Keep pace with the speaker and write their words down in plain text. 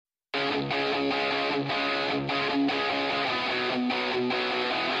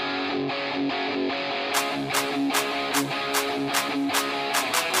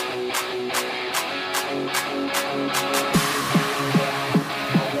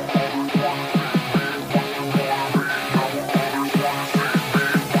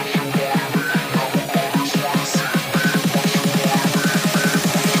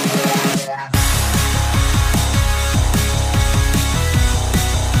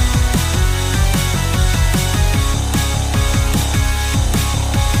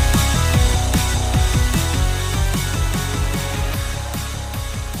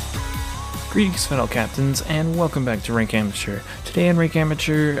Greetings, fellow captains, and welcome back to Rank Amateur. Today on Rank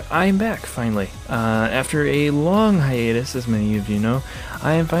Amateur, I'm back, finally. After a long hiatus, as many of you know,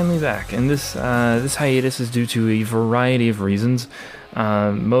 I am finally back, and this hiatus is due to a variety of reasons,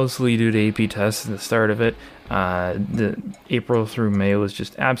 mostly due to AP tests at the start of it. The April through May was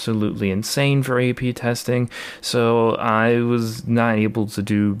just absolutely insane for AP testing, so I was not able to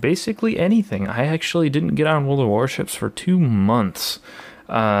do basically anything. I actually didn't get on World of Warships for 2 months.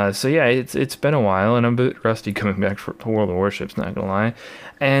 So yeah, it's been a while, and I'm a bit rusty coming back to World of Warships, not gonna lie.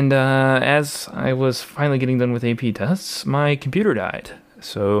 And as I was finally getting done with AP tests, my computer died.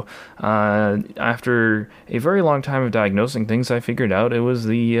 So after a very long time of diagnosing things, I figured out it was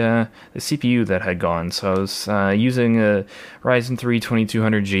the CPU that had gone. So I was using a Ryzen 3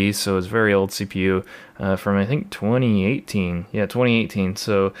 2200G, so it's a very old CPU from I think 2018. Yeah, 2018.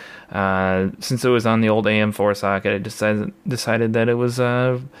 So since it was on the old AM4 socket, I decided that it was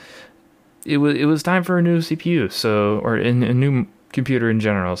time for a new CPU. So or a new computer in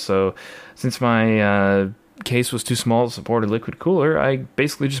general. So since my case was too small to support a liquid cooler, I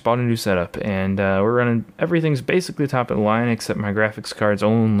basically just bought a new setup, and we're running everything's basically top of the line except my graphics card's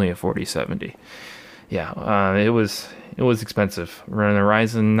only a 4070. Yeah, it was expensive. We're running a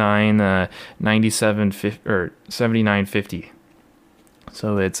Ryzen 9 9750 or 7950.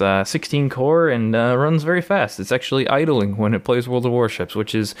 So it's 16 core and runs very fast. It's actually idling when it plays World of Warships,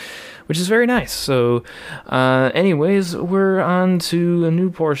 which is very nice. So, anyways, we're on to a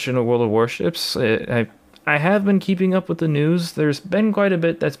new portion of World of Warships. I have been keeping up with the news. There's been quite a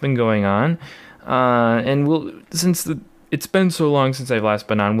bit that's been going on, and it's been so long since I've last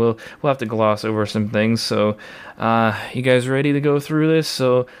been on, we'll have to gloss over some things. So, you guys ready to go through this?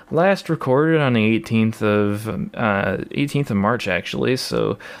 So, last recorded on the 18th of March, actually.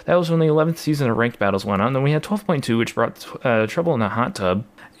 So that was when the 11th season of Ranked Battles went on. Then we had 12.2, which brought Trouble in the Hot Tub,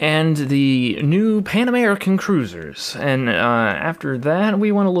 and the new Pan American cruisers. And after that,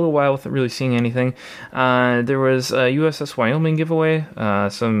 we went a little while without really seeing anything. There was a USS Wyoming giveaway,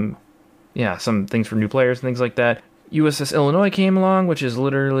 some things for new players and things like that. USS Illinois came along, which is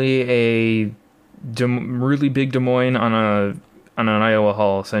literally a really big Des Moines on an Iowa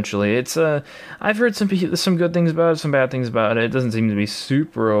hull, essentially. It's I've heard some good things about it, some bad things about it. It doesn't seem to be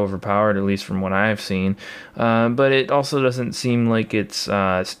super overpowered, at least from what I've seen. But it also doesn't seem like it's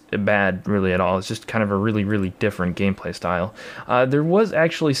bad really at all. It's just kind of a really, really different gameplay style. There was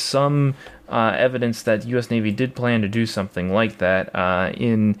actually some evidence that the U.S. Navy did plan to do something like that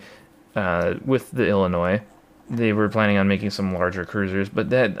with the Illinois. They were planning on making some larger cruisers,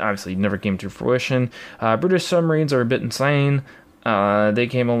 but that obviously never came to fruition. British submarines are a bit insane. They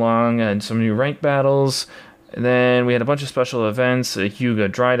came along and some new rank battles. And then we had a bunch of special events, a Hyuga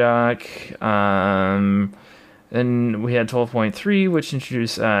dry dock. Then we had 12.3, which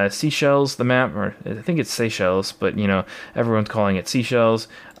introduced Seashells, the map, or I think it's Seychelles, but everyone's calling it Seashells.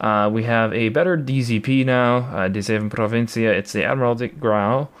 We have a better DZP now, Deseven Provincia. It's the Admiral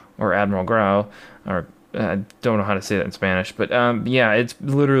Grau, or I don't know how to say that in Spanish, but it's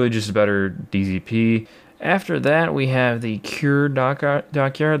literally just a better DZP. After that, we have the Cure dockyard, the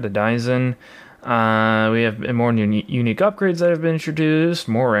Daizen. We have more unique upgrades that have been introduced,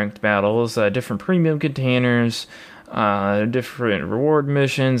 more ranked battles, different premium containers, different reward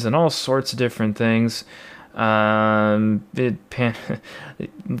missions, and all sorts of different things. Tons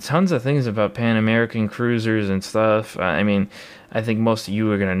of things about Pan American cruisers and stuff. I think most of you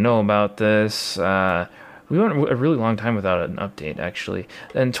are going to know about this. We went a really long time without an update, actually.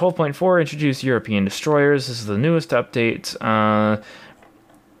 Then 12.4 introduced European destroyers. This is the newest update.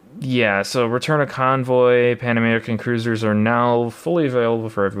 So Return of Convoy, Pan American cruisers are now fully available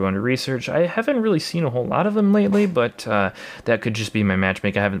for everyone to research. I haven't really seen a whole lot of them lately, but that could just be my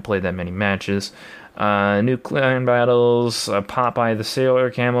matchmaking. I haven't played that many matches. New clan battles, Popeye the Sailor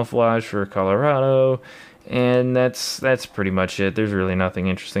camouflage for Colorado. And that's pretty much it. There's really nothing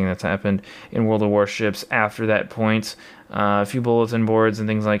interesting that's happened in World of Warships after that point. A few bulletin boards and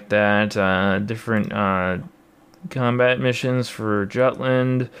things like that. Different combat missions for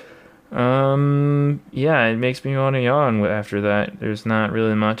Jutland. Yeah, it makes me want to yawn after that. There's not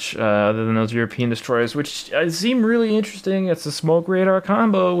really much other than those European destroyers, which seem really interesting. It's a smoke radar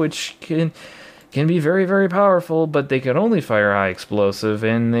combo, which can be very, very powerful, but they can only fire high explosive,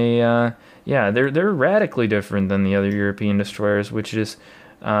 and yeah, they're radically different than the other European destroyers, which is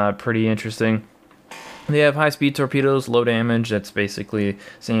pretty interesting. They have high-speed torpedoes, low damage. That's basically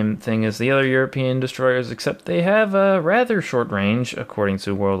same thing as the other European destroyers, except they have a rather short range, according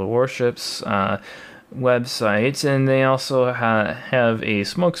to World of Warships website. And they also have a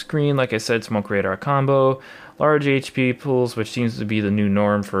smoke screen, like I said, smoke radar combo, large HP pools, which seems to be the new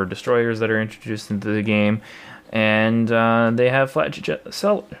norm for destroyers that are introduced into the game. And they have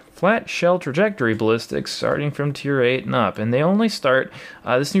flat shell trajectory ballistics starting from tier 8 and up, and they only start.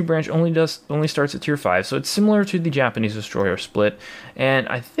 This new branch only starts at tier 5, so it's similar to the Japanese destroyer split. And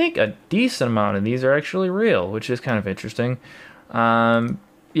I think a decent amount of these are actually real, which is kind of interesting.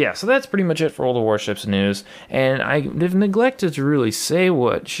 Yeah, so that's pretty much it for World of Warships news. And I've neglected to really say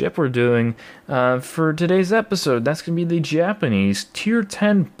what ship we're doing for today's episode. That's going to be the Japanese Tier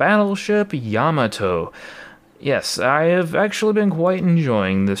 10 battleship Yamato. Yes, I have actually been quite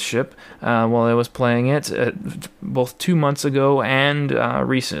enjoying this ship while I was playing it, both 2 months ago and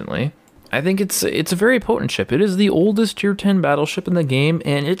recently. I think it's a very potent ship. It is the oldest Tier 10 battleship in the game,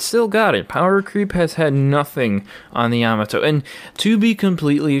 and it's still got it. Power creep has had nothing on the Yamato. And to be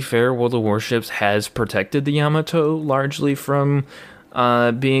completely fair, World of Warships has protected the Yamato largely from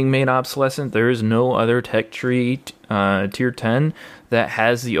being made obsolescent. There is no other tech tree tier 10 that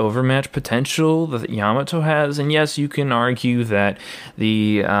has the overmatch potential that Yamato has. And yes, you can argue that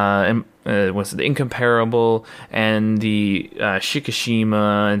the the Incomparable and the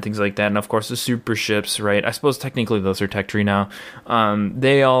Shikishima and things like that, and of course the super ships, right? I suppose technically those are tech tree now.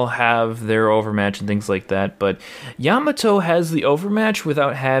 They all have their overmatch and things like that, but Yamato has the overmatch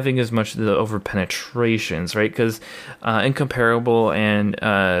without having as much of the overpenetrations, right? Because Incomparable and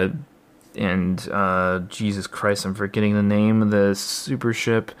Jesus Christ, I'm forgetting the name of the super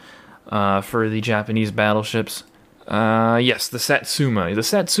ship for the Japanese battleships. Yes, the Satsuma. The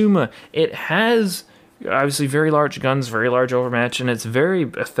Satsuma, it has obviously very large guns, very large overmatch, and it's very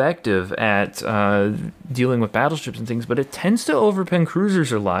effective at dealing with battleships and things, but it tends to overpen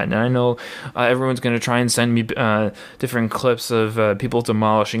cruisers a lot. And I know everyone's going to try and send me different clips of people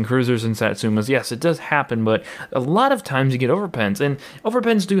demolishing cruisers and Satsumas. Yes, it does happen, but a lot of times you get overpens, and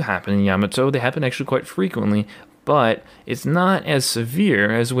overpens do happen in Yamato. They happen actually quite frequently, but it's not as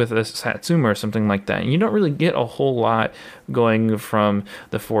severe as with a Satsuma or something like that. And you don't really get a whole lot going from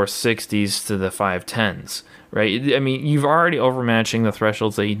the 460s to the 510s, right? I mean, you've already overmatching the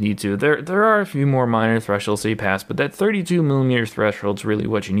thresholds that you need to. There are a few more minor thresholds that you pass, but that 32mm threshold is really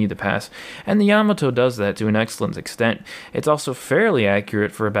what you need to pass. And the Yamato does that to an excellent extent. It's also fairly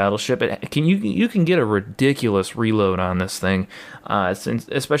accurate for a battleship. You can get a ridiculous reload on this thing,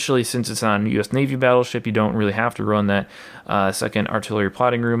 especially since it's on a U.S. Navy battleship. You don't really have to run that second artillery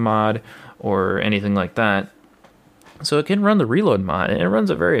plotting room mod or anything like that. So it can run the reload mod, and it runs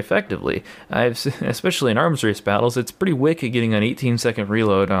it very effectively. Especially in arms race battles, it's pretty wicked getting an 18-second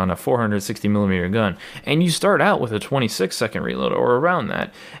reload on a 460mm gun. And you start out with a 26-second reload, or around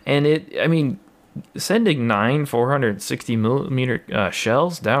that. And sending 9 460mm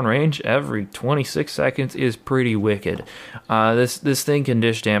shells downrange every 26 seconds is pretty wicked. This thing can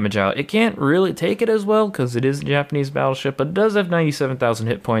dish damage out. It can't really take it as well because it is a Japanese battleship, but it does have 97,000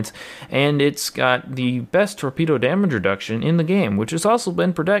 hit points, and it's got the best torpedo damage reduction in the game, which has also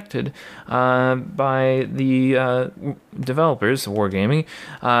been protected by the developers. Wargaming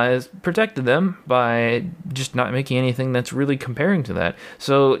has protected them by just not making anything that's really comparing to that.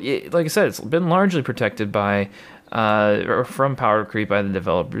 So, like I said, it's been largely protected by or from power creep by the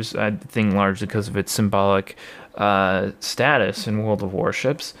developers. I think largely because of its symbolic status in World of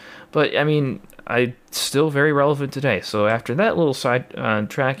Warships. But I mean, it's still very relevant today. So after that little side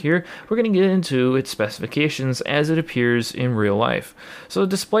track here, we're going to get into its specifications as it appears in real life. So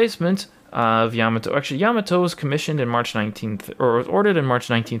displacement of Yamato. Actually, Yamato was commissioned in March 19th, or was ordered in March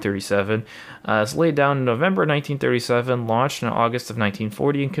 1937. It's laid down in November 1937, launched in August of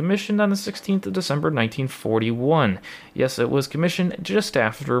 1940, and commissioned on the 16th of December 1941. Yes, it was commissioned just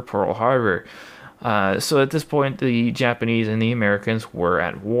after Pearl Harbor. So at this point, the Japanese and the Americans were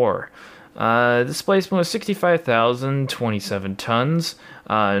at war. Displacement was 65,027 tons,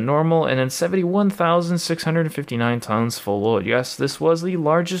 normal, and then 71,659 tons full load. Yes, this was the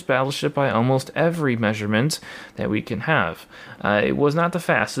largest battleship by almost every measurement that we can have. It was not the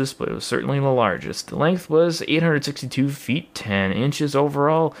fastest, but it was certainly the largest. The length was 862 feet 10 inches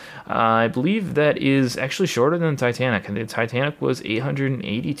overall. I believe that is actually shorter than the Titanic, and the Titanic was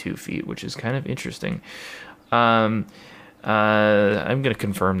 882 feet, which is kind of interesting. I'm going to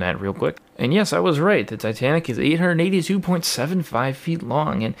confirm that real quick. And yes, I was right. The Titanic is 882.75 feet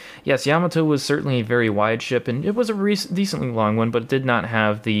long. And yes, Yamato was certainly a very wide ship, and it was a decently long one, but it did not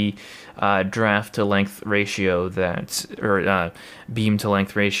have the draft to length ratio or beam to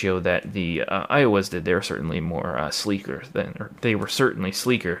length ratio that the Iowas did. They were certainly more sleeker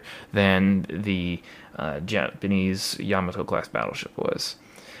than the Japanese Yamato class battleship was.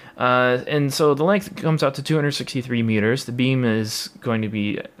 And so the length comes out to 263 meters. The beam is going to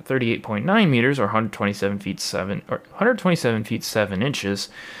be 38.9 meters, or 127 feet 7 inches.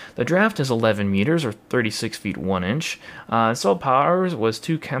 The draft is 11 meters, or 36 feet 1 inch. Installed power was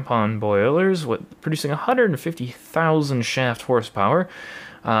 2 Kampon boilers, producing 150,000 shaft horsepower.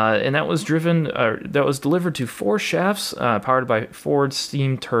 And that was delivered to 4 shafts, powered by Ford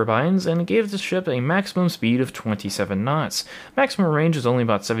steam turbines, and it gave the ship a maximum speed of 27 knots. Maximum range is only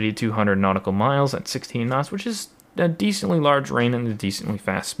about 7,200 nautical miles at 16 knots, which is a decently large range and a decently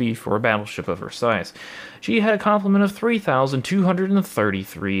fast speed for a battleship of her size. She had a complement of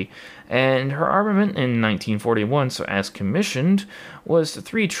 3,233, and her armament in 1941, so as commissioned, was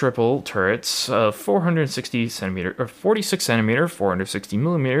 3 triple turrets of 46 centimeter, 460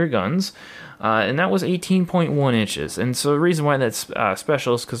 millimeter guns, and that was 18.1 inches. And so the reason why that's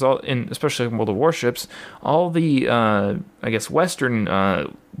special is because especially in World of Warships, all the Western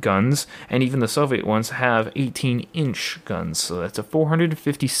guns and even the Soviet ones have 18-inch guns, so that's a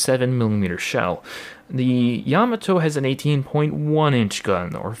 457 millimeter shell. The Yamato has an 18.1-inch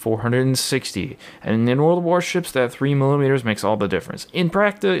gun, or 460, and in World of Warships, that 3 millimeters makes all the difference. In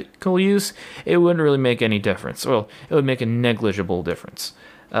practical use, it wouldn't really make any difference. Well, it would make a negligible difference.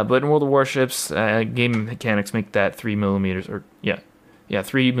 But in World of Warships, game mechanics make that 3 millimeters,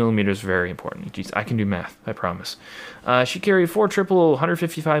 3 millimeters very important. Jeez, I can do math, I promise. She carried 4 triple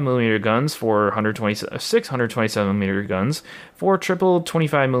 155 millimeter guns, 6 127 millimeter guns, 4 triple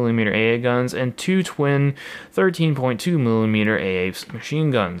 25 millimeter AA guns, and 2 twin 13.2 millimeter AA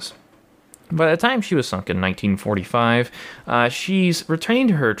machine guns. By the time she was sunk in 1945, she's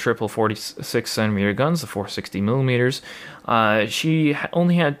retained her triple 46 centimeter guns, the 460 millimeters. She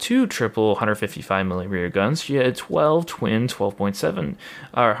only had 2 triple 155 millimeter guns. She had 12 twin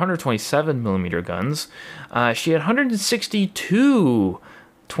 127 millimeter guns. She had 162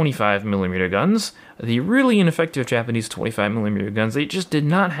 25 millimeter guns. The really ineffective Japanese 25 millimeter guns, they just did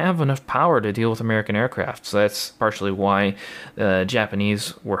not have enough power to deal with American aircraft. So that's partially why the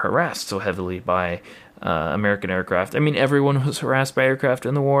Japanese were harassed so heavily by American aircraft. I mean, everyone was harassed by aircraft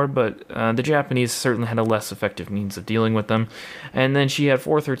in the war, but the Japanese certainly had a less effective means of dealing with them. And then she had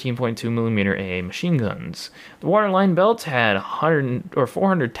 4 13.2 millimeter AA machine guns. The waterline belt had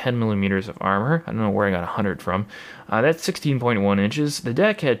 410 millimeters of armor. I don't know where I got 100 from. That's 16.1 inches. The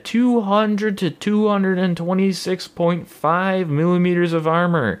deck had 200 to 226.5 millimeters of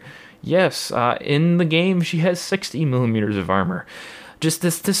armor. Yes, in the game, she has 60 millimeters of armor. Just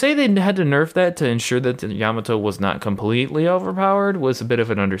to say they had to nerf that to ensure that the Yamato was not completely overpowered was a bit of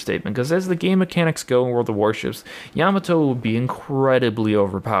an understatement, because as the game mechanics go in World of Warships, Yamato would be incredibly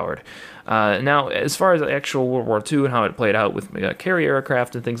overpowered. Now, as far as the actual World War II and how it played out with carrier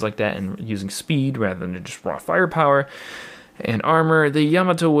aircraft and things like that, and using speed rather than just raw firepower and armor, the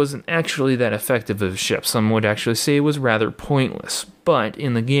Yamato wasn't actually that effective of a ship. Some would actually say it was rather pointless, but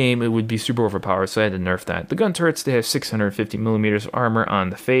in the game it would be super overpowered, so I had to nerf that. The gun turrets, they have 650 millimeters of armor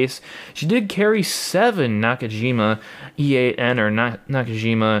on the face. She did carry 7 Nakajima E8N or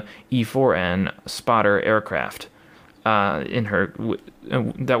Nakajima E4N spotter aircraft in her.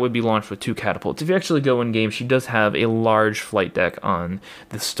 That would be launched with 2 catapults. If you actually go in game, she does have a large flight deck on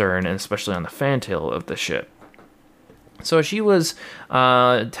the stern and especially on the fantail of the ship. So she was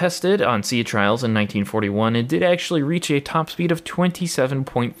tested on sea trials in 1941 and did actually reach a top speed of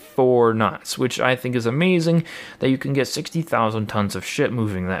 27.4 knots, which I think is amazing that you can get 60,000 tons of ship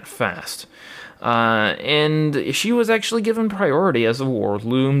moving that fast. And she was actually given priority as the war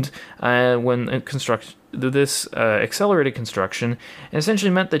loomed when this accelerated construction and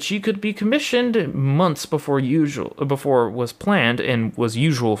essentially meant that she could be commissioned months before was planned and was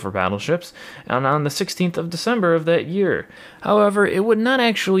usual for battleships, and on the 16th of December of that year. However, it would not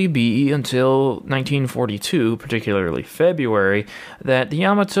actually be until 1942, particularly February, that the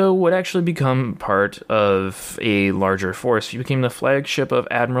Yamato would actually become part of a larger force. She became the flagship of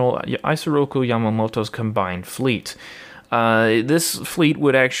Admiral Isoroku Yamamoto's combined fleet. This fleet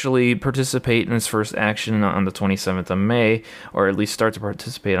would actually participate in its first action on the 27th of May, or at least start to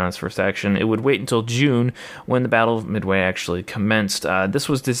participate on its first action. It would wait until June when the Battle of Midway actually commenced. This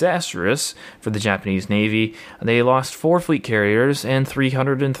was disastrous for the Japanese Navy. They lost 4 fleet carriers and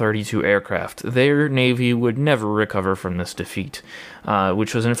 332 aircraft. Their navy would never recover from this defeat,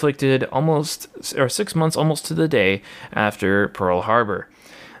 which was inflicted 6 months almost to the day after Pearl Harbor.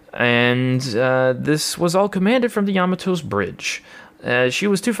 And this was all commanded from the Yamato's bridge. She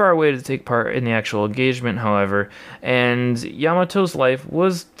was too far away to take part in the actual engagement, however, and Yamato's life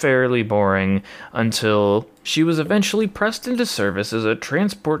was fairly boring until she was eventually pressed into service as a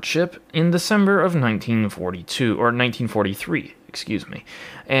transport ship in December of 1943.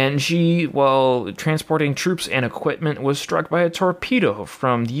 And she, while transporting troops and equipment, was struck by a torpedo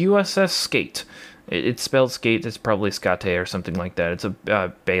from the USS Skate. It's spelled Skate, it's probably Skate or something like that. It's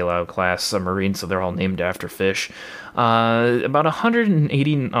a Bailau class submarine, so they're all named after fish. About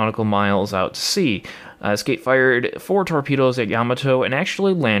 180 nautical miles out to sea. Skate fired 4 torpedoes at Yamato and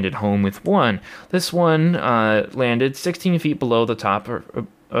actually landed home with one. This one landed 16 feet below the top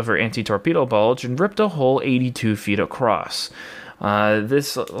of her anti-torpedo bulge and ripped a hole 82 feet across.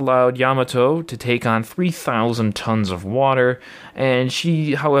 This allowed Yamato to take on 3,000 tons of water, and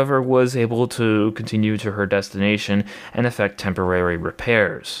she, however, was able to continue to her destination and effect temporary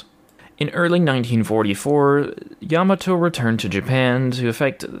repairs. In early 1944, Yamato returned to Japan to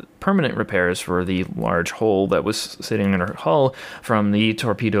effect permanent repairs for the large hole that was sitting in her hull from the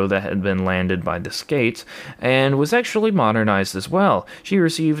torpedo that had been landed by the Skate, and was actually modernized as well. She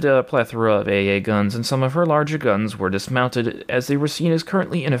received a plethora of AA guns, and some of her larger guns were dismounted as they were seen as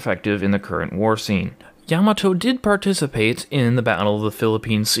currently ineffective in the current war scene. Yamato did participate in the Battle of the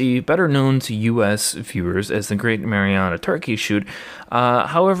Philippine Sea, better known to U.S. viewers as the Great Mariana Turkey Shoot.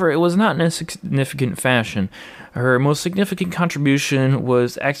 However, it was not in a significant fashion. Her most significant contribution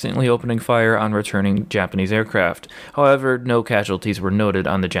was accidentally opening fire on returning Japanese aircraft. However, no casualties were noted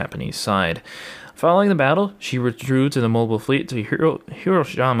on the Japanese side. Following the battle, she withdrew to the mobile fleet to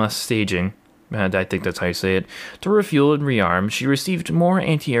Hiroshima staging, and I think that's how you say it, to refuel and rearm. She received more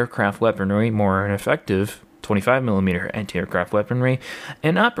anti-aircraft weaponry, more ineffective 25mm anti-aircraft weaponry.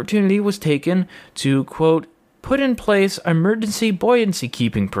 An opportunity was taken to, quote, put in place emergency buoyancy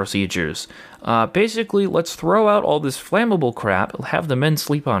keeping procedures. Basically, let's throw out all this flammable crap, have the men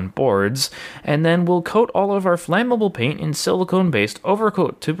sleep on boards, and then we'll coat all of our flammable paint in silicone-based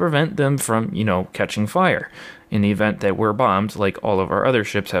overcoat to prevent them from, catching fire in the event that we're bombed like all of our other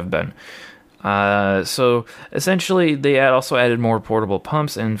ships have been. So essentially, they also added more portable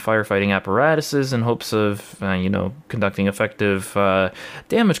pumps and firefighting apparatuses in hopes of, conducting effective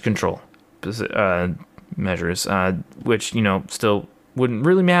damage control measures, which, still wouldn't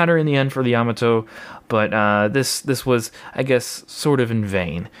really matter in the end for the Yamato, but this was, I guess, sort of in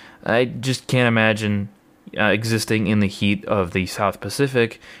vain. I just can't imagine existing in the heat of the South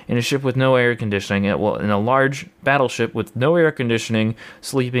Pacific in a ship with no air conditioning, in a large battleship with no air conditioning,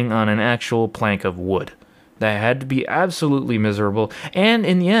 sleeping on an actual plank of wood. That had to be absolutely miserable, and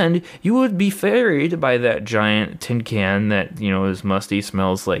in the end, you would be ferried by that giant tin can that, is musty,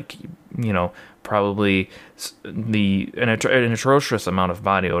 smells like, probably an atrocious amount of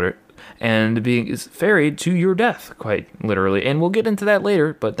body odor, and being ferried to your death, quite literally. And we'll get into that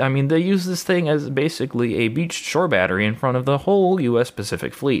later, but they use this thing as basically a beached shore battery in front of the whole U.S.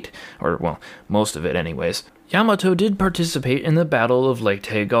 Pacific Fleet, or, most of it anyways. Yamato did participate in the Battle of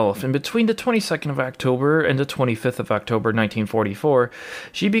Leyte Gulf, and between the 22nd of October and the 25th of October 1944,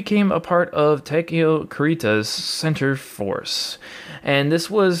 she became a part of Takeo Kurita's center force. And this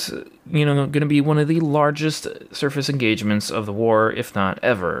was, going to be one of the largest surface engagements of the war, if not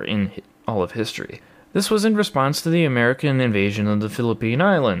ever, in all of history. This was in response to the American invasion of the Philippine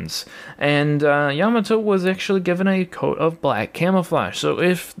Islands, and Yamato was actually given a coat of black camouflage. So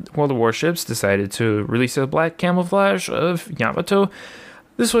if World War ships decided to release a black camouflage of Yamato,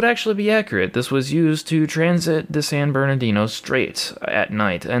 this would actually be accurate. This was used to transit the San Bernardino Strait at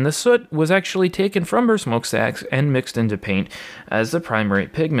night, and the soot was actually taken from her smokestacks and mixed into paint as the primary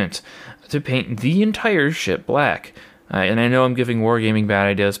pigment to paint the entire ship black. And I know I'm giving wargaming bad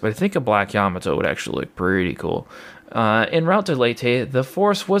ideas, but I think a black Yamato would actually look pretty cool. En route to Leyte, the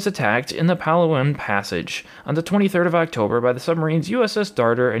force was attacked in the Palawan Passage on the 23rd of October by the submarines USS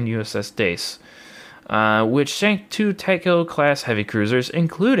Darter and USS Dace, which sank 2 Taiko-class heavy cruisers,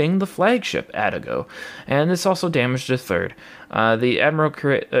 including the flagship Atago, and this also damaged a third. The Admiral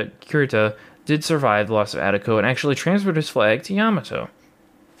Kurita did survive the loss of Atako and actually transferred his flag to Yamato.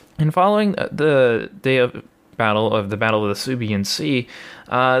 And following the day of Battle of the Subian Sea,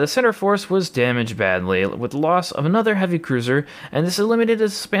 the center force was damaged badly, with the loss of another heavy cruiser, and this eliminated a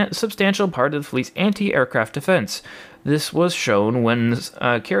substantial part of the fleet's anti-aircraft defense. This was shown when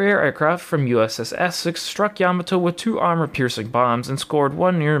carrier aircraft from USS Essex struck Yamato with 2 armor-piercing bombs and scored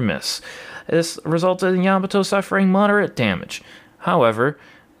 1 near miss. This resulted in Yamato suffering moderate damage. However,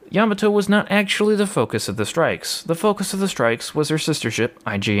 Yamato was not actually the focus of the strikes. The focus of the strikes was her sister ship,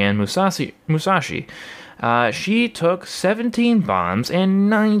 I.J.N. Musashi. She took 17 bombs and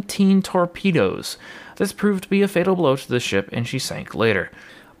 19 torpedoes. This proved to be a fatal blow to the ship, and she sank later.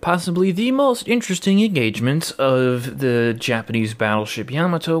 Possibly the most interesting engagement of the Japanese battleship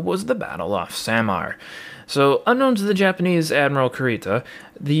Yamato was the battle off Samar. So, unknown to the Japanese Admiral Kurita,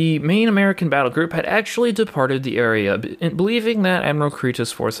 the main American battle group had actually departed the area, believing that Admiral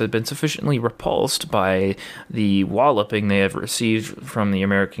Kurita's force had been sufficiently repulsed by the walloping they had received from the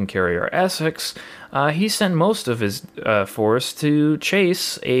American carrier Essex. He sent most of his force to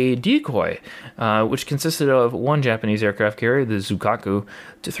chase a decoy, which consisted of 1 Japanese aircraft carrier, the Zukaku,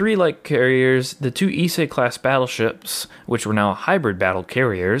 to 3 light carriers, the 2 Ise-class battleships, which were now hybrid battle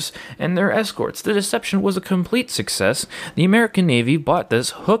carriers, and their escorts. The deception was a complete success. The American Navy bought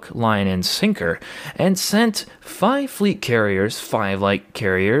this hook, line, and sinker, and sent 5 fleet carriers, 5 light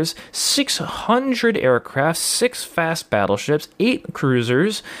carriers, 600 aircraft, 6 fast battleships, 8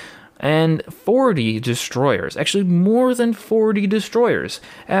 cruisers, and 40 destroyers. Actually, more than 40 destroyers.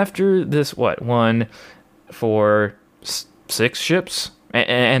 After this, 1, 4, 6 ships?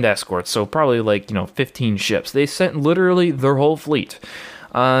 And escorts, so probably 15 ships. They sent literally their whole fleet.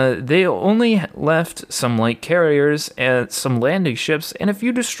 They only left some light carriers and some landing ships and a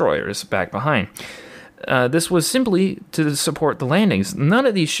few destroyers back behind. This was simply to support the landings. None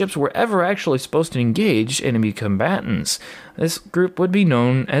of these ships were ever actually supposed to engage enemy combatants. This group would be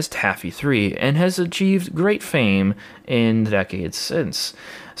known as Taffy 3 and has achieved great fame in the decades since.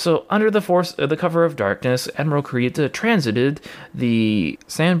 So, under the cover of darkness, Admiral Kurita transited the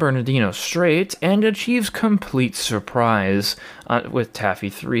San Bernardino Strait and achieves complete surprise with Taffy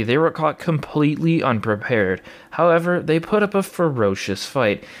 3. They were caught completely unprepared. However, they put up a ferocious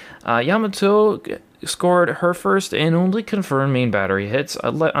fight. Yamato scored her first and only confirmed main battery hits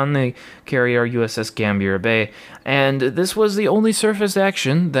on the carrier USS Gambier Bay, and this was the only surface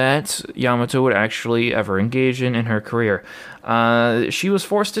action that Yamato would actually ever engage in her career. She was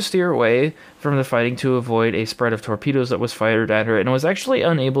forced to steer away from the fighting to avoid a spread of torpedoes that was fired at her, and was actually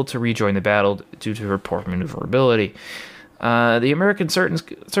unable to rejoin the battle due to her poor maneuverability. The American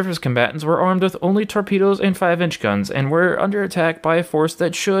surface combatants were armed with only torpedoes and 5-inch guns, and were under attack by a force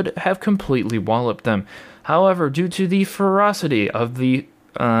that should have completely walloped them. However, due to the ferocity of the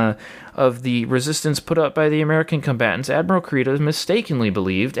resistance put up by the American combatants, Admiral Kurita mistakenly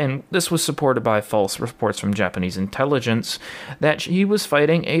believed, and this was supported by false reports from Japanese intelligence, that he was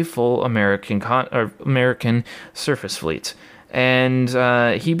fighting a full American surface fleet. And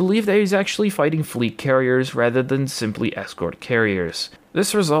he believed that he was actually fighting fleet carriers rather than simply escort carriers.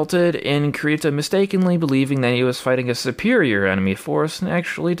 This resulted in Kurita mistakenly believing that he was fighting a superior enemy force and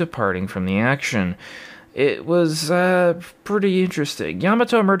actually departing from the action. It was pretty interesting.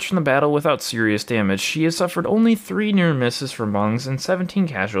 Yamato emerged from the battle without serious damage. She has suffered only 3 near misses from bungs, and 17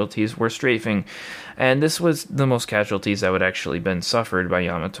 casualties were strafing. And this was the most casualties that would actually been suffered by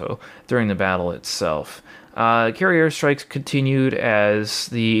Yamato during the battle itself. Carrier strikes continued as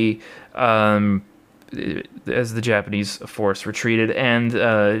the Japanese force retreated,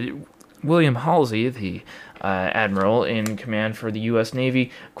 and William Halsey, the admiral in command for the U.S.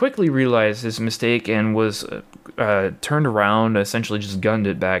 Navy, quickly realized his mistake and was turned around, essentially just gunned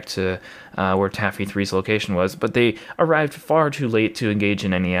it back to where Taffy 3's location was. But they arrived far too late to engage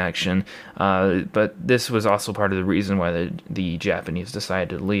in any action. But this was also part of the reason why the Japanese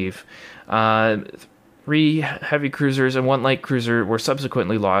decided to leave. 3 heavy cruisers and 1 light cruiser were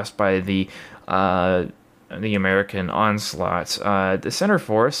subsequently lost by the American onslaught. The center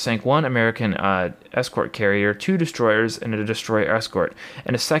force sank 1 American escort carrier, 2 destroyers, and a destroyer escort.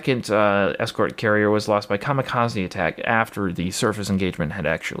 And a second escort carrier was lost by kamikaze attack after the surface engagement had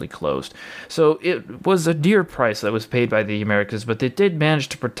actually closed. So it was a dear price that was paid by the Americans, but they did manage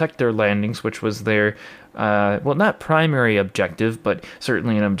to protect their landings, which was their well, not primary objective, but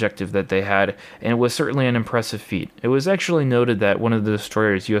certainly an objective that they had, and it was certainly an impressive feat. It was actually noted that one of the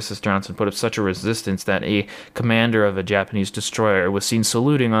destroyers, USS Johnson, put up such a resistance that a commander of a Japanese destroyer was seen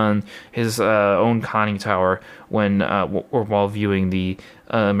saluting on his own conning tower when, or while viewing the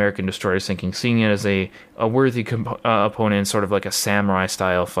American destroyer sinking, seeing it as a worthy opponent, sort of like a samurai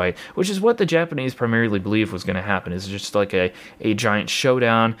style fight, which is what the Japanese primarily believed was going to happen. It's just like a giant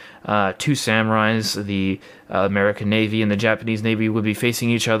showdown. Two samurais, the American Navy and the Japanese Navy, would be facing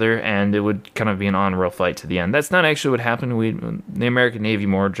each other, and it would kind of be an on-rail fight to the end. That's not actually what happened. The American Navy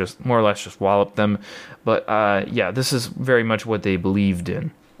more or less just walloped them, but yeah, this is very much what they believed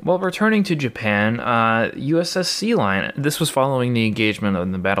in. While returning to Japan, USS Sea Lion, this was following the engagement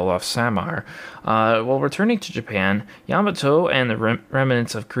in the Battle off Samar. While returning to Japan, Yamato and the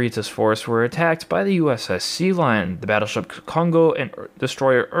remnants of Kurita's force were attacked by the USS Sea Lion. The battleship Kongo and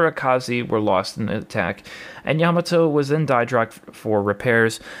destroyer Urakazi were lost in the attack, and Yamato was then dive-docked for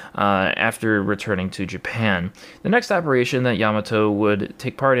repairs after returning to Japan. The next operation that Yamato would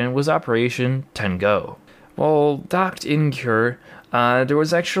take part in was Operation Tengo. While docked in Kure, there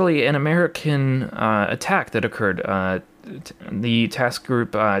was actually an American attack that occurred. The task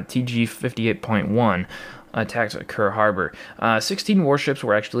group TG-58.1 attacked Kure Harbor. 16 warships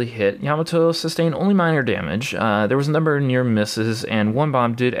were actually hit. Yamato sustained only minor damage. There was a number of near misses, and one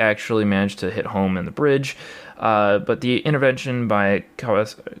bomb did actually manage to hit home in the bridge. But the intervention by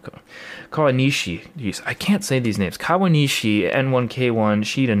Kawanishi, geez, I can't say these names, Kawanishi N1K1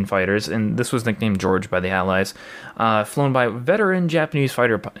 Shiden fighters, and this was nicknamed George by the Allies, flown by veteran Japanese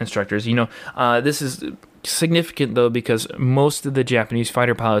fighter instructors. This is significant, though, because most of the Japanese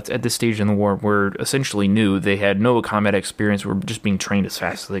fighter pilots at this stage in the war were essentially new. They had no combat experience, were just being trained as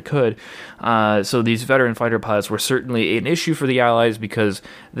fast as they could. So these veteran fighter pilots were certainly an issue for the Allies because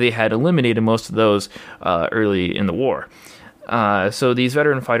they had eliminated most of those early in the war. So these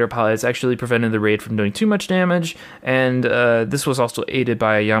veteran fighter pilots actually prevented the raid from doing too much damage, and this was also aided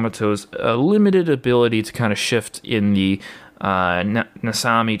by Yamato's limited ability to kind of shift in the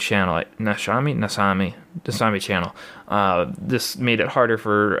Nasami channel. Nasami channel. This made it harder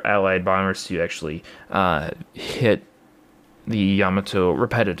for Allied bombers to actually hit the Yamato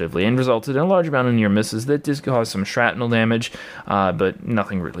repetitively, and resulted in a large amount of near misses that did cause some shrapnel damage, but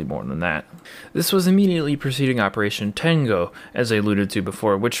nothing really more than that. This was immediately preceding Operation Tengo, as I alluded to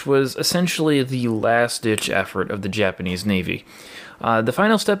before, which was essentially the last-ditch effort of the Japanese Navy. The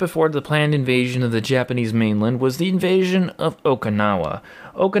final step before the planned invasion of the Japanese mainland was the invasion of Okinawa.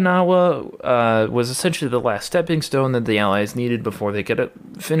 Okinawa was essentially the last stepping stone that the Allies needed before they could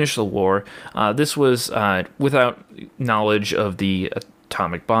finish the war. This was without knowledge of the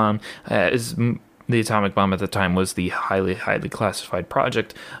atomic bomb, as the atomic bomb at the time was the highly classified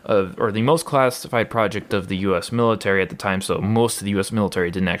project or the most classified project of the U.S. military at the time, so most of the U.S.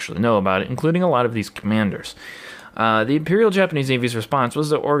 military didn't actually know about it, including a lot of these commanders. The Imperial Japanese Navy's response was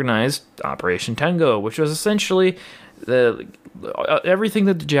to organize Operation Tengo, which was essentially everything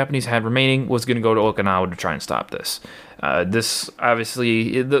that the Japanese had remaining was going to go to Okinawa to try and stop this. This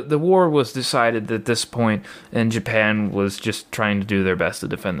obviously, the war was decided at this point, and Japan was just trying to do their best to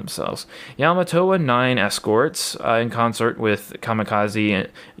defend themselves. Yamato and 9 escorts, in concert with kamikaze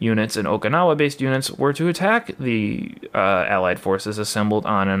units and Okinawa-based units, were to attack the Allied forces assembled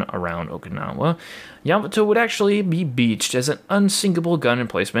on and around Okinawa. Yamato would actually be beached as an unsinkable gun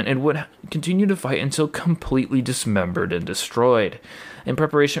emplacement and would continue to fight until completely dismembered and destroyed. In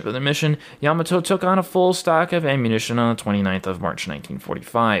preparation for the mission, Yamato took on a full stock of ammunition on the 29th of March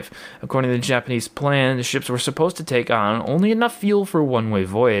 1945. According to the Japanese plan, the ships were supposed to take on only enough fuel for a one-way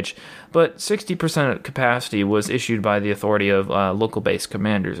voyage, but 60% capacity was issued by the authority of local base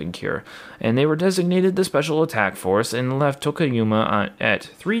commanders in Kure, and they were designated the Special Attack Force and left Tokuyama at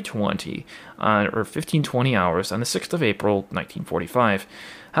 3:20 or 15:20 hours on the 6th of April 1945.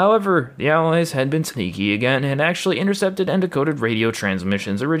 However, the Allies had been sneaky again and actually intercepted and decoded radio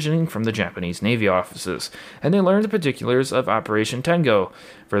transmissions originating from the Japanese Navy offices, and they learned the particulars of Operation Tengo.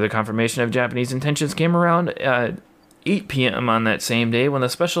 Further confirmation of Japanese intentions came around 8 p.m. on that same day when the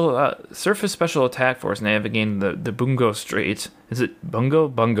Surface Special Attack Force navigating the Bungo Strait, is it Bungo?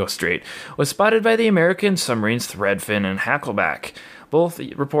 Bungo Strait, was spotted by the American submarines Threadfin and Hackleback. Both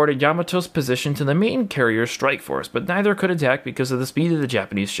reported Yamato's position to the main carrier strike force, but neither could attack because of the speed of the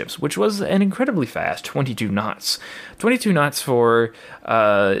Japanese ships, which was an incredibly fast 22 knots. 22 knots for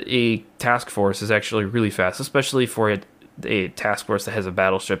a task force is actually really fast, especially for a task force that has a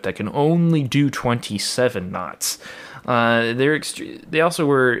battleship that can only do 27 knots. They also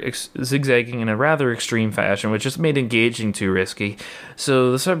were zigzagging in a rather extreme fashion, which just made engaging too risky.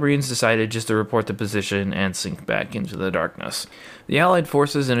 So the submarines decided just to report the position and sink back into the darkness. The Allied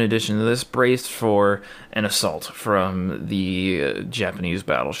forces, in addition to this, braced for an assault from the Japanese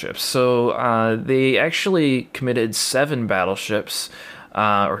battleships. So they actually committed 6 battleships,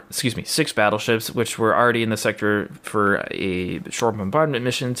 which were already in the sector for a short bombardment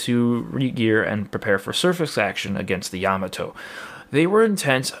mission to re-gear and prepare for surface action against the Yamato. They were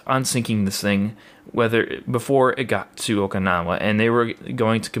intent on sinking this thing before it got to Okinawa, and they were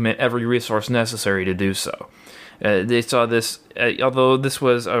going to commit every resource necessary to do so. They saw this, although this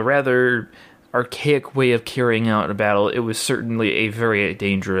was a rather archaic way of carrying out a battle, it was certainly a very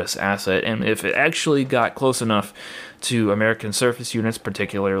dangerous asset, and if it actually got close enough to American surface units,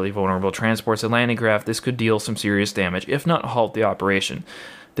 particularly vulnerable transports and landing craft, this could deal some serious damage, if not halt the operation.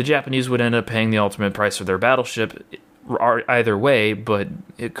 The Japanese would end up paying the ultimate price for their battleship either way, but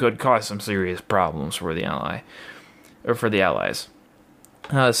it could cause some serious problems for the Allies.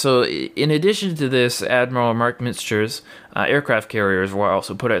 So, in addition to this, Admiral Mark Mitcher's aircraft carriers were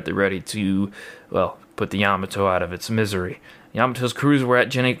also put at the ready to, put the Yamato out of its misery. Yamato's crews were at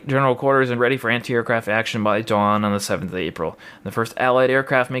general quarters and ready for anti-aircraft action by dawn on the 7th of April. The first Allied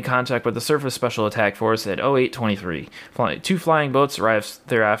aircraft made contact with the Surface Special Attack Force at 08:23. 2 flying boats arrived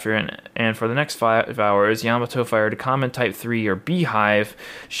thereafter, and for the next 5 hours, Yamato fired Common Type 3 or Beehive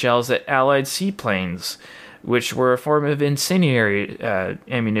shells at Allied seaplanes, which were a form of incendiary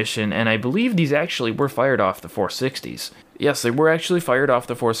ammunition, and I believe these actually were fired off the 460s. Yes, they were actually fired off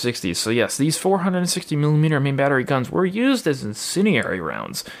the 460s. So yes, these 460mm main battery guns were used as incendiary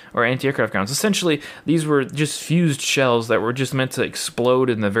rounds, or anti-aircraft rounds. Essentially, these were just fused shells that were just meant to explode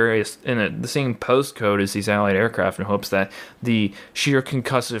in the same postcode as these Allied aircraft in hopes that the sheer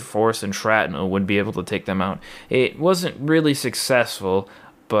concussive force and shrapnel would be able to take them out. It wasn't really successful,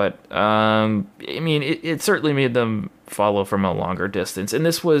 but it certainly made them follow from a longer distance, and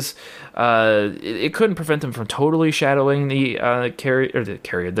this was it couldn't prevent them from totally shadowing the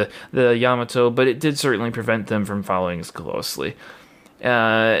Yamato, but it did certainly prevent them from following as closely.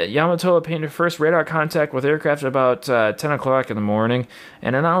 Yamato obtained first radar contact with aircraft at about 10 o'clock in the morning,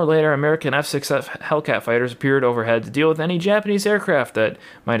 and an hour later, American F-6F Hellcat fighters appeared overhead to deal with any Japanese aircraft that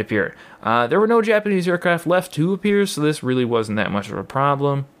might appear. There were no Japanese aircraft left to appear, so this really wasn't that much of a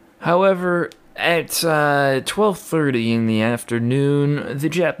problem. However, at 12:30 in the afternoon, the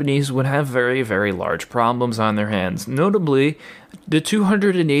Japanese would have very, very large problems on their hands. Notably, the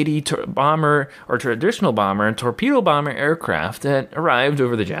 280 bomber, or traditional bomber, and torpedo bomber aircraft that arrived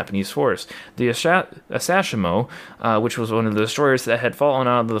over the Japanese force. The Asashimo, which was one of the destroyers that had fallen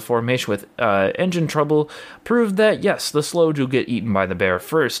out of the formation with engine trouble, proved that, yes, the slow do get eaten by the bear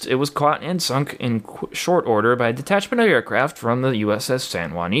first. It was caught and sunk in short order by a detachment of aircraft from the USS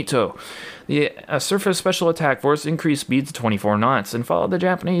San Juanito. The Surface Special Attack Force increased speed to 24 knots and followed the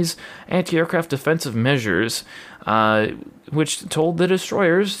Japanese anti-aircraft defensive measures, which told the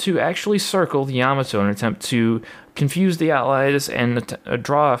destroyers to actually circle the Yamato in an attempt to confuse the Allies and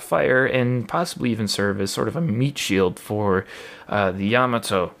draw a fire and possibly even serve as sort of a meat shield for the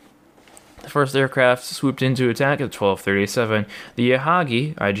Yamato. The first aircraft swooped into attack at 12:37. The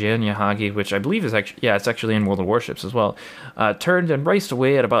Yahagi, I.J.N. Yahagi, which I believe is it's actually in World of Warships as well, turned and raced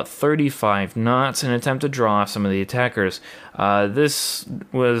away at about 35 knots in an attempt to draw off some of the attackers. This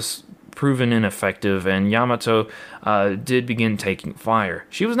was proven ineffective, and Yamato did begin taking fire.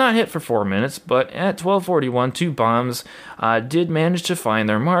 She was not hit for 4 minutes, but at 12:41, 2 bombs did manage to find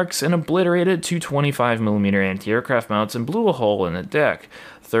their marks and obliterated 2 25mm anti-aircraft mounts and blew a hole in the deck.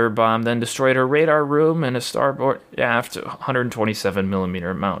 Third bomb then destroyed her radar room and a starboard aft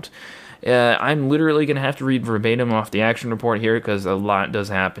 127mm mount. I'm literally going to have to read verbatim off the action report here because a lot does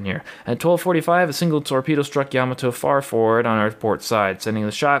happen here. At 12:45, a single torpedo struck Yamato far forward on our port side, sending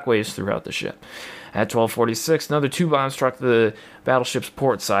the shockwaves throughout the ship. At 12:46, another 2 bombs struck the battleship's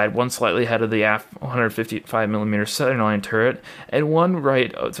port side, one slightly ahead of the aft 155mm centerline turret, and one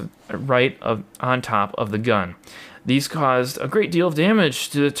on top of the gun. These caused a great deal of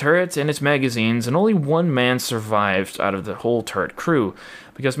damage to the turret and its magazines, and only 1 man survived out of the whole turret crew.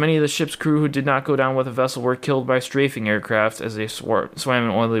 Because many of the ship's crew who did not go down with the vessel were killed by strafing aircraft as they swam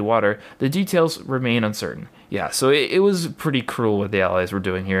in oily water, the details remain uncertain. Yeah, so it was pretty cruel what the Allies were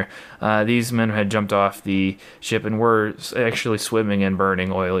doing here. These men had jumped off the ship and were actually swimming in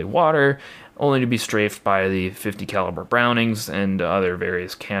burning oily water, only to be strafed by the 50 caliber Brownings and other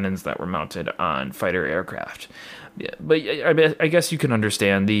various cannons that were mounted on fighter aircraft. Yeah, but I guess you can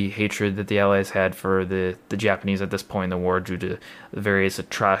understand the hatred that the Allies had for the Japanese at this point in the war due to the various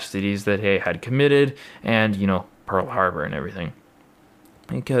atrocities that they had committed and, Pearl Harbor and everything.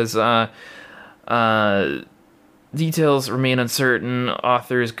 Because details remain uncertain.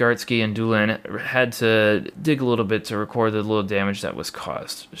 Authors Gartsky and Doolan had to dig a little bit to record the little damage that was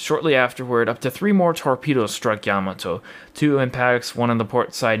caused. Shortly afterward, up to 3 more torpedoes struck Yamato. 2 impacts, one on the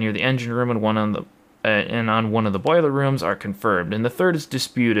port side near the engine room and one on one of the boiler rooms, are confirmed, and the third is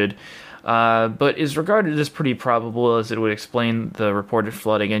disputed, but is regarded as pretty probable, as it would explain the reported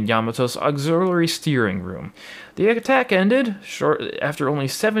flooding in Yamato's auxiliary steering room. The attack ended after only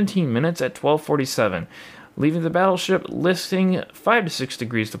 17 minutes at 12:47, leaving the battleship listing 5 to 6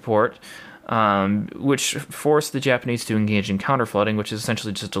 degrees to port, which forced the Japanese to engage in counterflooding, which is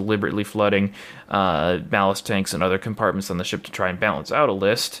essentially just deliberately flooding ballast tanks and other compartments on the ship to try and balance out a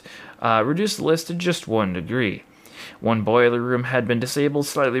list, reduced the list to just 1 degree. 1 boiler room had been disabled,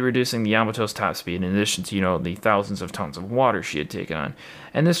 slightly reducing the Yamato's top speed, in addition to, the thousands of tons of water she had taken on.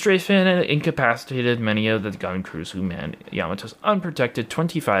 And the strafing incapacitated many of the gun crews who manned Yamato's unprotected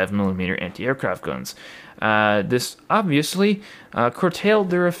 25mm anti-aircraft guns. This obviously curtailed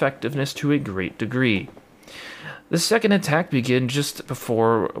their effectiveness to a great degree. The second attack began just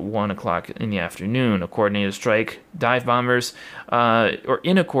before 1 o'clock in the afternoon. In a coordinated strike, dive bombers flew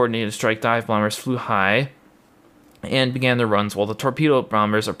high and began their runs while the torpedo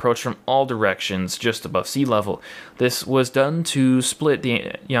bombers approached from all directions just above sea level. This was done to split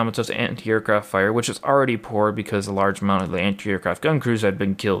the Yamato's anti-aircraft fire, which was already poor because a large amount of the anti-aircraft gun crews had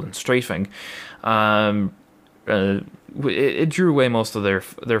been killed in strafing. It drew away most of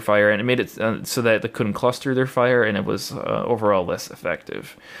their fire, and it made it so that they couldn't cluster their fire, and it was overall less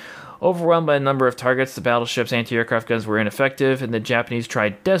effective. Overwhelmed by a number of targets, the battleship's anti-aircraft guns were ineffective, and the Japanese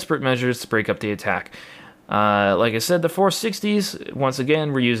tried desperate measures to break up the attack. Like I said, the 460s, once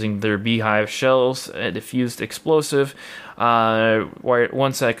again, were using their beehive shells, a diffused explosive,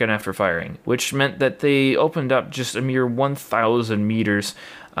 1 second after firing, which meant that they opened up just a mere 1,000 meters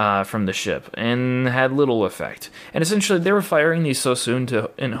from the ship, and had little effect. And essentially, they were firing these so soon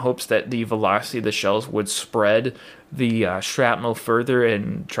in hopes that the velocity of the shells would spread the shrapnel further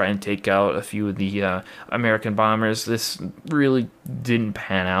and try and take out a few of the American bombers. This really didn't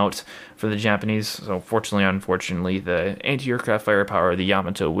pan out for the Japanese, so fortunately, unfortunately, the anti-aircraft firepower of the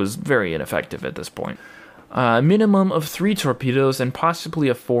Yamato was very ineffective at this point. A minimum of 3 torpedoes and possibly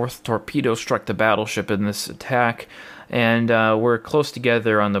a 4th torpedo struck the battleship in this attack, and were close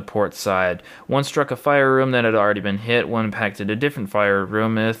together on the port side. 1 struck a fire room that had already been hit, 1 impacted a different fire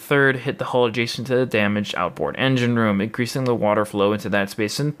room, and a 3rd hit the hull adjacent to the damaged outboard engine room, increasing the water flow into that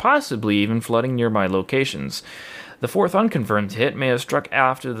space and possibly even flooding nearby locations. The 4th unconfirmed hit may have struck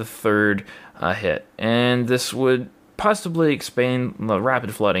after the 3rd hit, and this would possibly explain the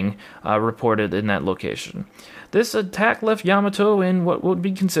rapid flooding reported in that location. This attack left Yamato in what would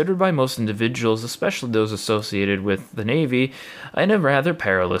be considered by most individuals, especially those associated with the Navy, in a rather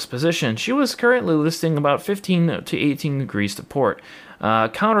perilous position. She was currently listing about 15 to 18 degrees to port.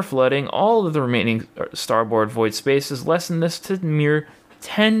 Counterflooding all of the remaining starboard void spaces lessened this to mere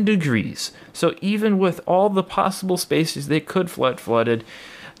 10 degrees. So even with all the possible spaces they could flooded,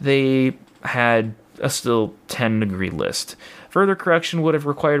 they had a still 10-degree list. Further correction would have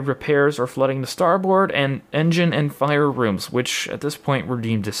required repairs or flooding the starboard and engine and fire rooms, which at this point were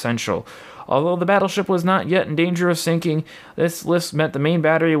deemed essential. Although the battleship was not yet in danger of sinking, this list meant the main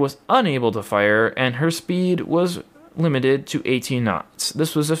battery was unable to fire, and her speed was limited to 18 knots.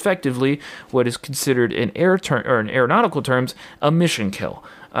 This was effectively what is considered in aeronautical terms a mission kill.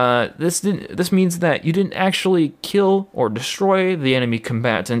 This means that you didn't actually kill or destroy the enemy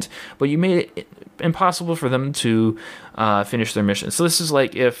combatant, but you made it impossible for them to finish their mission. So this is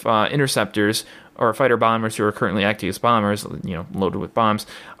like if interceptors or fighter bombers who are currently acting as bombers, loaded with bombs,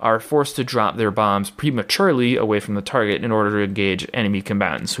 are forced to drop their bombs prematurely away from the target in order to engage enemy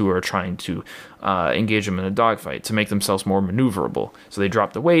combatants who are trying to engage them in a dogfight to make themselves more maneuverable. So they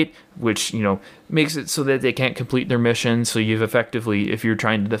drop the weight, which, makes it so that they can't complete their mission. So you've effectively, if you're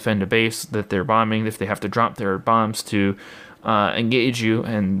trying to defend a base that they're bombing, if they have to drop their bombs to engage you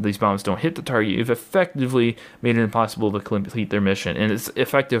and these bombs don't hit the target, you've effectively made it impossible to complete their mission, and it's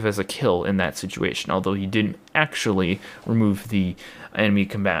effective as a kill in that situation, although you didn't actually remove the enemy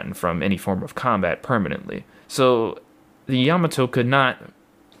combatant from any form of combat permanently. So the Yamato could not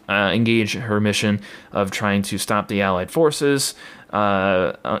engage her mission of trying to stop the Allied forces in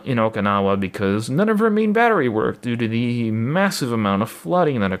Okinawa because none of her main battery worked due to the massive amount of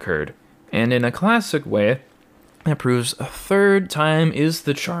flooding that occurred. And in a classic way, that proves a third time is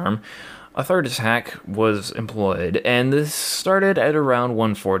the charm. A third attack was employed, and this started at around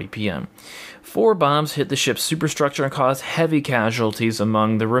 1:40 p.m. 4 bombs hit the ship's superstructure and caused heavy casualties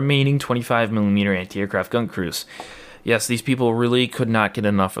among the remaining 25mm anti-aircraft gun crews. Yes, these people really could not get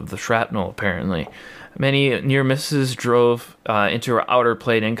enough of the shrapnel, apparently. Many near misses drove into her outer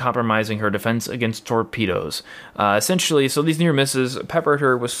plating, compromising her defense against torpedoes. Essentially, so these near misses peppered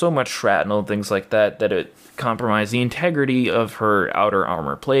her with so much shrapnel and things like that that it compromised the integrity of her outer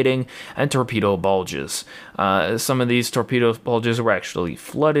armor plating and torpedo bulges. Some of these torpedo bulges were actually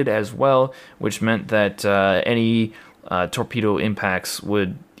flooded as well, which meant that any torpedo impacts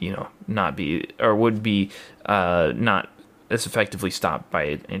would, not be, or would be not as effectively stopped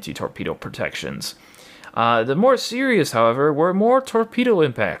by anti-torpedo protections. The more serious, however, were more torpedo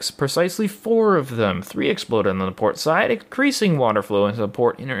impacts, precisely 4 of them. 3 exploded on the port side, increasing water flow into the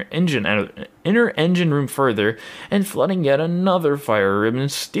port inner engine room further, and flooding yet another fire room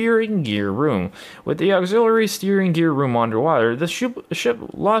and steering gear room. With the auxiliary steering gear room underwater, the ship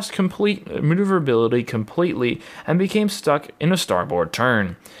lost complete maneuverability completely and became stuck in a starboard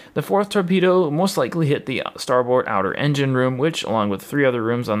turn. The 4th torpedo most likely hit the starboard outer engine room, which, along with 3 other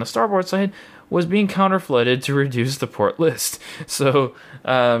rooms on the starboard side, was being counter-flooded to reduce the port list. So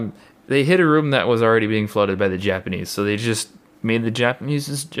they hit a room that was already being flooded by the Japanese. So they just made the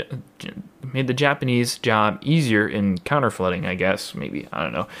Japanese job easier in counter-flooding, I guess. Maybe, I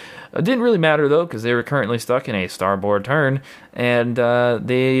don't know. It didn't really matter though, because they were currently stuck in a starboard turn, and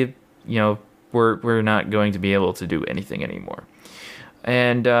they, were not going to be able to do anything anymore.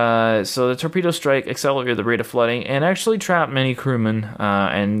 And so the torpedo strike accelerated the rate of flooding and actually trapped many crewmen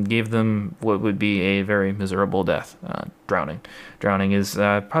and gave them what would be a very miserable death, drowning. Drowning is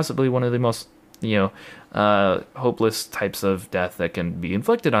possibly one of the most, hopeless types of death that can be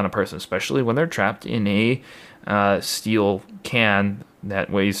inflicted on a person, especially when they're trapped in a steel can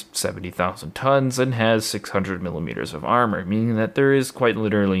that weighs 70,000 tons and has 600 millimeters of armor, meaning that there is quite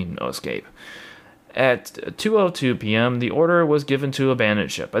literally no escape. At 2:02 p.m., the order was given to abandon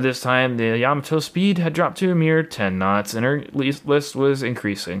ship. By this time, the Yamato's speed had dropped to a mere 10 knots, and her list was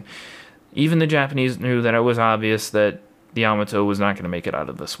increasing. Even the Japanese knew that it was obvious that the Yamato was not going to make it out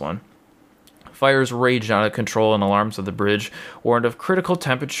of this one. Fires raged out of control, and alarms of the bridge warned of critical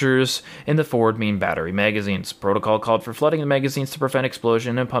temperatures in the forward main battery magazines. Protocol called for flooding the magazines to prevent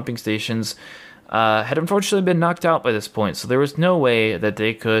explosion, and pumping stations had unfortunately been knocked out by this point, so there was no way that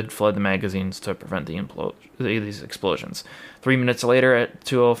they could flood the magazines to prevent these explosions. 3 minutes later, at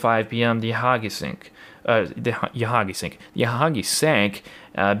 2:05 p.m., the Yahagi sank,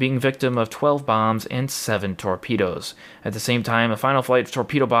 being victim of 12 bombs and 7 torpedoes. At the same time, a final flight of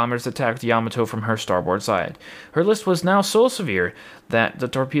torpedo bombers attacked Yamato from her starboard side. Her list was now so severe that the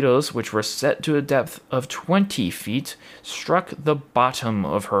torpedoes, which were set to a depth of 20 feet, struck the bottom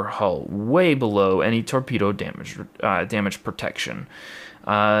of her hull, way below any torpedo damage protection.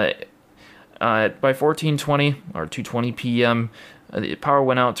 By 14:20 or 2:20 p.m., the power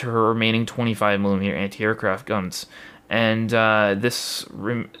went out to her remaining 25mm anti-aircraft guns, and this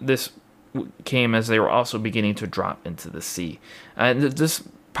came as they were also beginning to drop into the sea. This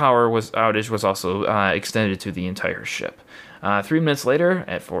power outage was also extended to the entire ship. 3 minutes later,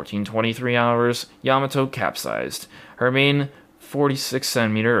 at 14:23 hours, Yamato capsized. Her main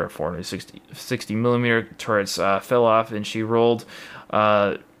 46cm or 460mm turrets fell off, and she rolled.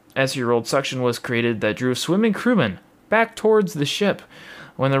 As she rolled, suction was created that drew swimming crewmen back towards the ship.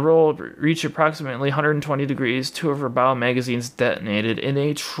 When the roll reached approximately 120 degrees, 2 of her bow magazines detonated in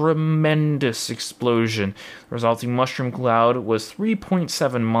a tremendous explosion. The resulting mushroom cloud was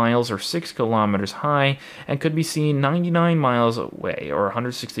 3.7 miles or 6 kilometers high and could be seen 99 miles away or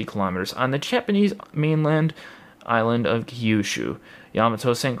 160 kilometers on the Japanese mainland island of Kyushu.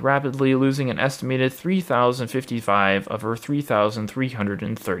 Yamato sank rapidly, losing an estimated 3,055 of her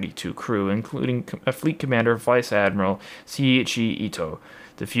 3,332 crew, including a fleet commander, Vice Admiral Seiichi Ito.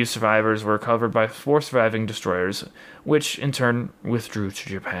 The few survivors were covered by 4 surviving destroyers, which in turn withdrew to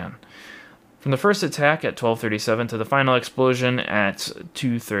Japan. From the first attack at 12:37 to the final explosion at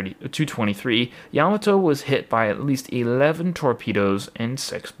 2:23, Yamato was hit by at least 11 torpedoes and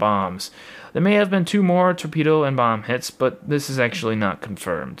 6 bombs. There may have been 2 more torpedo and bomb hits, but this is actually not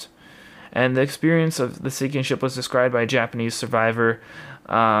confirmed. And the experience of the sinking ship was described by a Japanese survivor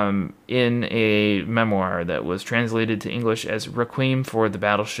in a memoir that was translated to English as Requiem for the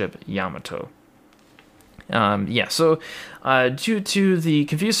Battleship Yamato. Due to the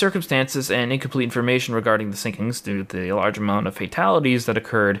confused circumstances and incomplete information regarding the sinkings due to the large amount of fatalities that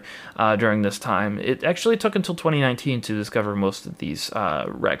occurred during this time, it actually took until 2019 to discover most of these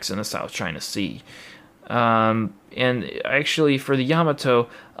wrecks in the South China Sea. And actually, for the Yamato,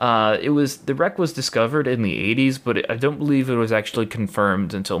 the wreck was discovered in the 80s, but I don't believe it was actually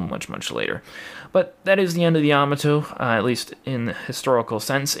confirmed until much, much later. But that is the end of the Yamato, at least in the historical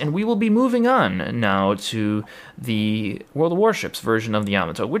sense, and we will be moving on now to the World of Warships version of the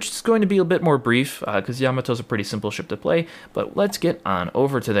Yamato, which is going to be a bit more brief, because Yamato's a pretty simple ship to play, but let's get on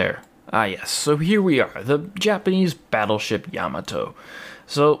over to there. Yes, so here we are, the Japanese battleship Yamato.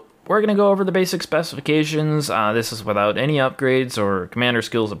 So, we're going to go over the basic specifications. This is without any upgrades or commander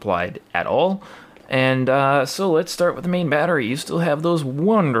skills applied at all. And so let's start with the main battery. You still have those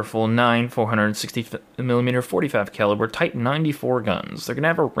wonderful 9 460mm 45 caliber Type 94 guns. They're going to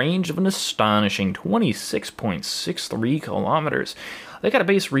have a range of an astonishing 26.63 kilometers. They got a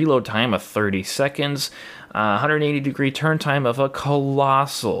base reload time of 30 seconds, 180-degree turn time of a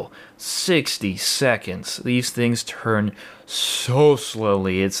colossal 60 seconds. These things turn so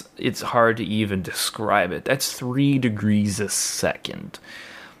slowly, it's hard to even describe it. That's 3 degrees a second.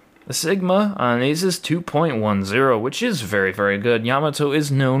 The Sigma on these is 2.10, which is very, very good. Yamato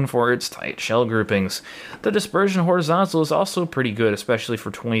is known for its tight shell groupings. The dispersion horizontal is also pretty good, especially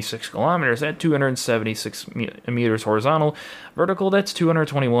for 26 kilometers at 276 meters horizontal. Vertical, that's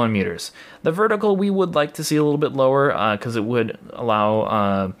 221 meters. The vertical we would like to see a little bit lower because it would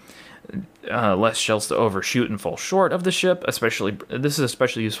allow less shells to overshoot and fall short of the ship. This is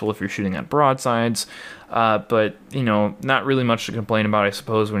especially useful if you're shooting at broadsides, but not really much to complain about, I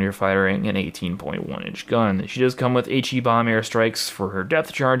suppose, when you're firing an 18.1-inch gun. She does come with HE bomb airstrikes for her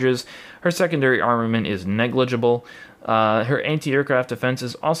depth charges. Her secondary armament is negligible. Her anti-aircraft defense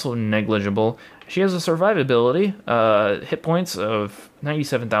is also negligible. She has a survivability, hit points of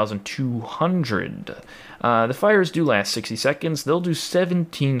 97,200. The fires do last 60 seconds. They'll do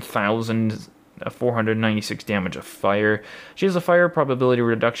 17,496 damage of fire. She has a fire probability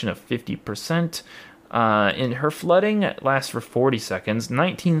reduction of 50%. In her flooding lasts for 40 seconds.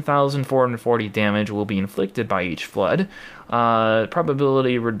 19,440 damage will be inflicted by each flood.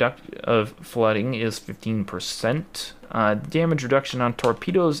 Probability of flooding is 15%. Damage reduction on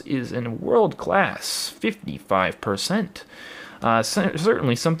torpedoes is in world class, 55%.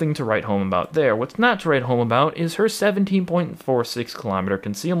 Certainly something to write home about there. What's not to write home about is her 17.46 kilometer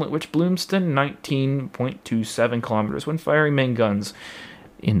concealment, which blooms to 19.27 kilometers when firing main guns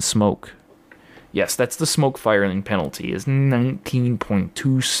in smoke. Yes, that's the smoke firing penalty, is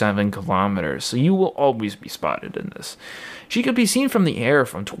 19.27 kilometers, so you will always be spotted in this. She could be seen from the air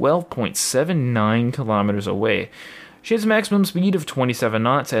from 12.79 kilometers away. She has a maximum speed of 27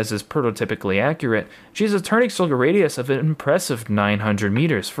 knots, as is prototypically accurate. She has a turning circle radius of an impressive 900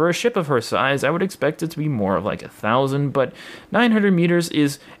 meters. For a ship of her size, I would expect it to be more of like 1,000, but 900 meters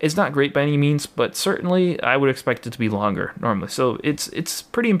is not great by any means, but certainly I would expect it to be longer normally. So it's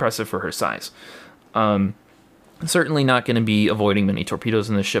pretty impressive for her size. Certainly not going to be avoiding many torpedoes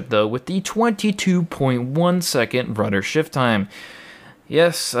in the ship, though, with the 22.1 second rudder shift time.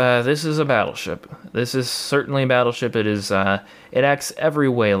 Yes, this is a battleship. This is certainly a battleship. It acts every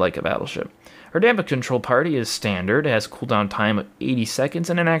way like a battleship. Her damage control party is standard. It has a cooldown time of 80 seconds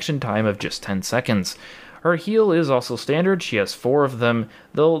and an action time of just 10 seconds. Her heal is also standard. She has 4 of them.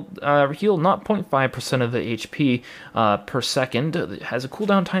 They'll heal 0.5% of the HP per second. It has a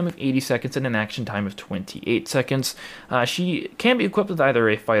cooldown time of 80 seconds and an action time of 28 seconds. She can be equipped with either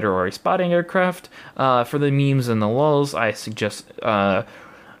a fighter or a spotting aircraft. For the memes and the lulls, I suggest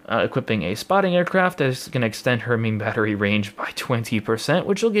equipping a spotting aircraft that is going to extend her main battery range by 20%,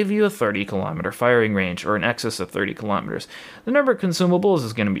 which will give you a 30-kilometer firing range, or in excess of 30 kilometers. The number of consumables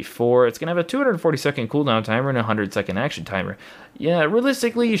is going to be 4. It's going to have a 240-second cooldown timer and a 100-second action timer. Yeah,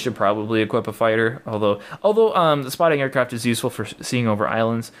 realistically, you should probably equip a fighter, although the spotting aircraft is useful for seeing over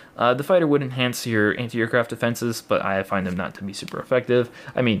islands. The fighter would enhance your anti-aircraft defenses, but I find them not to be super effective.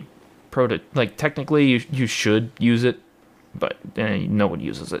 I mean, technically, you should use it, but no one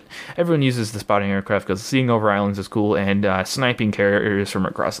uses it. Everyone uses the spotting aircraft because seeing over islands is cool, and sniping carriers from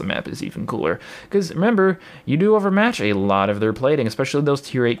across the map is even cooler. Because remember, you do overmatch a lot of their plating, especially those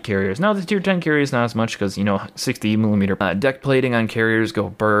tier 8 carriers. Now the tier 10 carriers not as much because 60mm deck plating on carriers go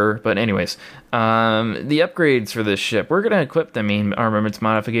burr. But anyways, the upgrades for this ship, we're gonna equip the main armaments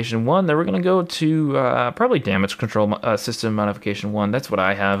modification 1. Then we're gonna go to probably damage control system modification 1. That's what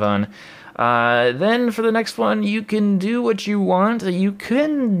I have on. Then for the next one, you can do what you want. You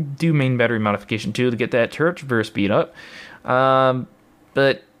can do main battery modification 2 to get that turret traverse speed up.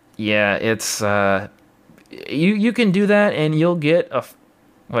 But yeah, it's you can do that and you'll get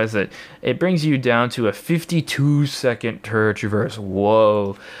what is it? It brings you down to a 52-second turret traverse.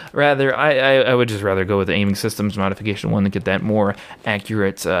 Whoa. I would just rather go with the aiming systems modification 1 to get that more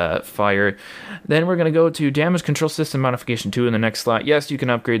accurate fire. Then we're going to go to damage control system modification 2 in the next slot. Yes, you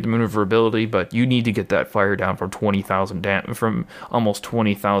can upgrade the maneuverability, but you need to get that fire down from from almost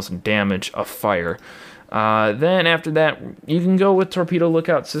 20,000 damage of fire. Then after that, you can go with torpedo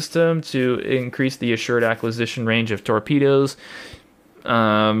lookout system to increase the assured acquisition range of torpedoes,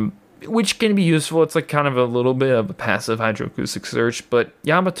 which can be useful. It's like kind of a little bit of a passive hydroacoustic search, but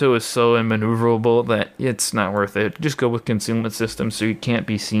Yamato is so immaneuverable that it's not worth it. Just go with concealment system so you can't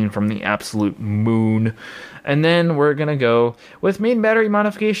be seen from the absolute moon. And then we're going to go with main battery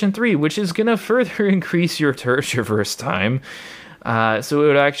modification 3, which is going to further increase your turret traverse time. So it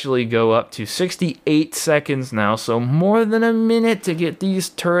would actually go up to 68 seconds now, so more than a minute to get these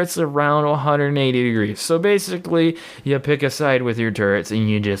turrets around 180 degrees. So basically, you pick a side with your turrets and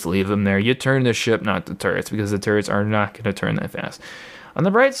you just leave them there. You turn the ship, not the turrets, because the turrets are not going to turn that fast. On the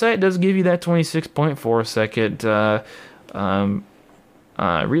bright side, it does give you that 26.4 second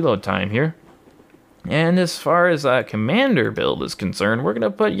reload time here. And as far as commander build is concerned, we're going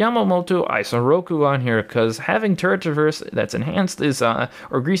to put Yamato Isoroku on here because having turret traverse that's enhanced is, or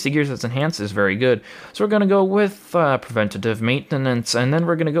greasy gears that's enhanced is very good. So we're going to go with preventative maintenance, and then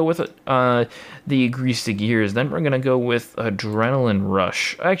we're going to go with the greasy gears. Then we're going to go with adrenaline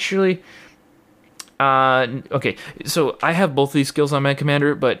rush. Actually, okay, so I have both these skills on my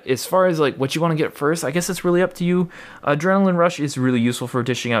commander, but as far as like what you want to get first, I guess it's really up to you. Adrenaline Rush is really useful for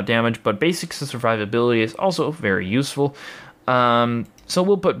dishing out damage, but Basics and Survivability is also very useful. So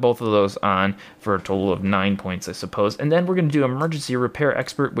we'll put both of those on for a total of 9 points, I suppose. And then we're going to do Emergency Repair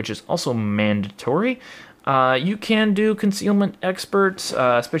Expert, which is also mandatory. You can do Concealment Expert,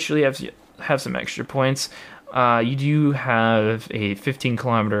 especially if you have some extra points. You do have a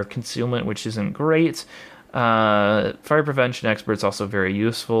 15-kilometer concealment, which isn't great. Fire prevention expert's also very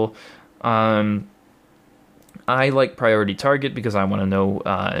useful. I like priority target because I want to know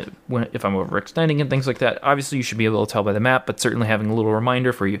if I'm overextending and things like that. Obviously, you should be able to tell by the map, but certainly having a little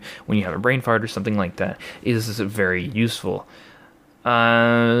reminder for you when you have a brain fart or something like that is very useful.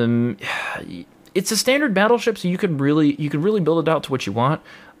 It's a standard battleship, so you can really build it out to what you want.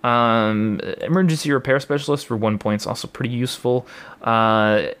 Emergency repair specialist for 1 point is also pretty useful.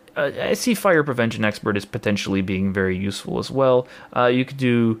 I see fire prevention expert as potentially being very useful as well. You could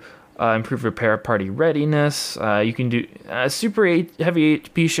do improve repair party readiness. You can do super heavy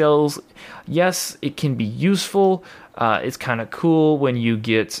HP shells. Yes, it can be useful. It's kind of cool when you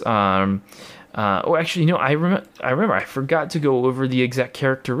get. Actually, no, I remember I forgot to go over the exact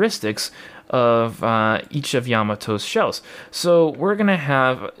characteristics of each of Yamato's shells. So we're going to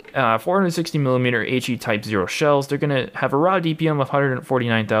have 460 millimeter HE Type 0 shells. They're going to have a raw DPM of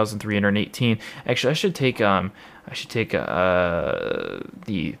 149,318. Actually, I should take the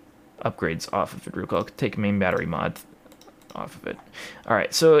upgrades off of it real quick. I'll take main battery mod off of it.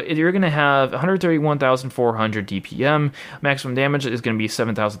 Alright, so you're going to have 131,400 DPM. Maximum damage is going to be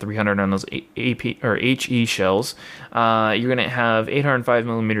 7,300 on those AP or HE shells. You're going to have 805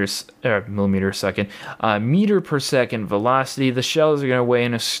 meter per second velocity. The shells are going to weigh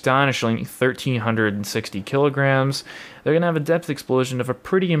an astonishing 1,360 kilograms. They're going to have a depth explosion of a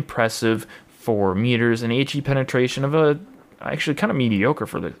pretty impressive 4 meters, and HE penetration of actually kind of mediocre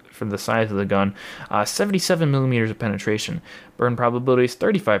for the size of the gun. 77 millimeters of penetration. Burn probability is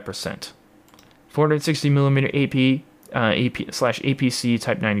 35%. 460 millimeter AP/APC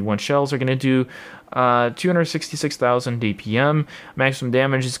Type 91 shells are going to do 266,000 DPM. Maximum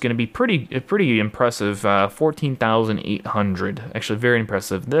damage is going to be pretty impressive. 14,800. Actually, very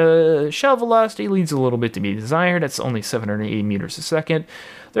impressive. The shell velocity leaves a little bit to be desired. It's only 780 meters a second.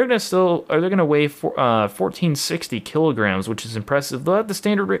 They're going to weigh 1460 kilograms, which is impressive. They'll have the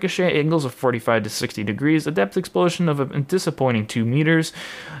standard ricochet angles of 45 to 60 degrees, a depth explosion of a disappointing 2 meters,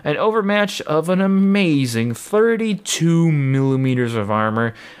 an overmatch of an amazing 32 millimeters of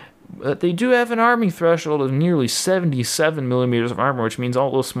armor. But they do have an arming threshold of nearly 77 millimeters of armor, which means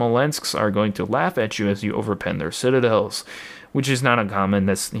all those Smolensks are going to laugh at you as you overpen their citadels, which is not uncommon.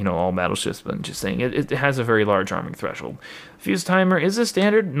 That's, all battleships, but I'm just saying it has a very large arming threshold. Fuse timer is a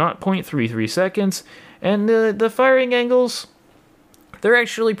standard, not 0.33 seconds, and the firing angles, they're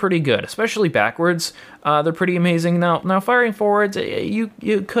actually pretty good, especially backwards. They're pretty amazing. Now firing forwards, you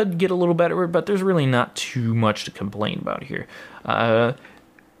could get a little better, but there's really not too much to complain about here.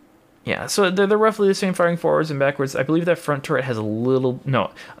 Yeah, so they're roughly the same firing forwards and backwards. I believe that front turret has a little...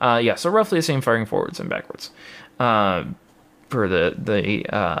 so roughly the same firing forwards and backwards. for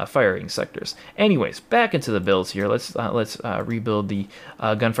the firing sectors. Anyways, back into the builds here. Let's rebuild the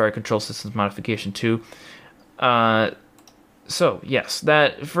gunfire control systems modification 2. So yes,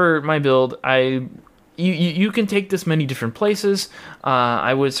 that for my build, you can take this many different places.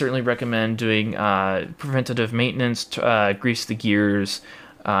 I would certainly recommend doing preventative maintenance, grease the gears,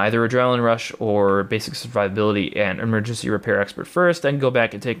 either Adrenaline Rush or Basic Survivability and Emergency Repair Expert first, then go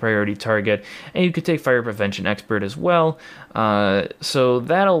back and take Priority Target, and you could take Fire Prevention Expert as well. So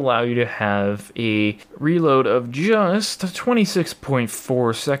that'll allow you to have a reload of just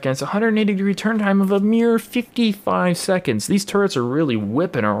 26.4 seconds, 180-degree turn time of a mere 55 seconds. These turrets are really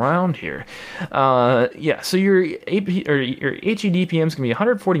whipping around here. So your AP or your HE DPM is going to be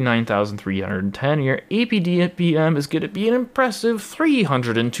 149,310. Your AP DPM is going to be an impressive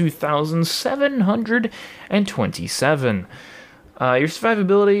 302,727. Your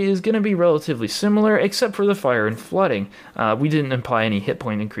survivability is going to be relatively similar, except for the fire and flooding. We didn't imply any hit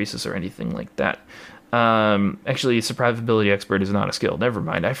point increases or anything like that. Actually, survivability expert is not a skill. Never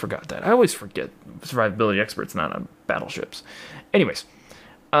mind, I forgot that. I always forget survivability expert's not on battleships. Anyways,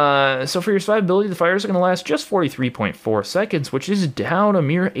 so for your survivability, the fires are going to last just 43.4 seconds, which is down a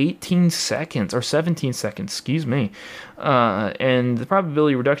mere 18 seconds, or 17 seconds, excuse me. And the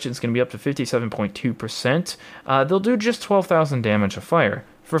probability reduction is going to be up to 57.2%. They'll do just 12,000 damage a fire.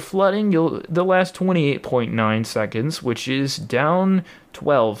 For flooding, they'll last 28.9 seconds, which is down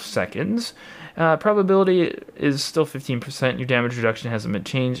 12 seconds. Probability is still 15%. Your damage reduction hasn't been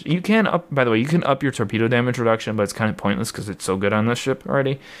changed. You can up your torpedo damage reduction, but it's kind of pointless because it's so good on this ship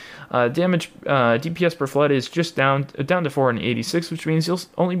already. Damage DPS per flood is just down to 486, which means you'll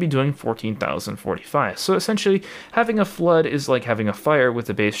only be doing 14,045. So essentially, having a flood is like having a fire with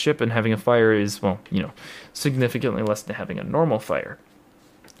a base ship, and having a fire is, significantly less than having a normal fire.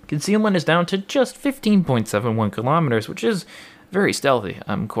 Concealment is down to just 15.71 kilometers, which is very stealthy.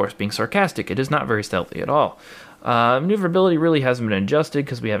 I'm, of course, being sarcastic. It is not very stealthy at all. Maneuverability really hasn't been adjusted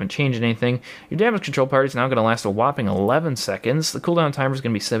because we haven't changed anything. Your damage control party is now going to last a whopping 11 seconds. The cooldown timer is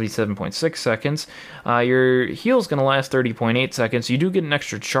going to be 77.6 seconds. Your heal is going to last 30.8 seconds. You do get an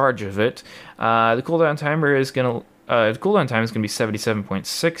extra charge of it. The cooldown time is going to be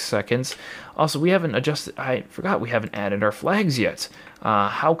 77.6 seconds. Also, we haven't adjusted. I forgot we haven't added our flags yet.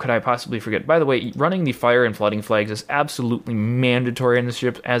 How could I possibly forget? By the way, running the fire and flooding flags is absolutely mandatory in the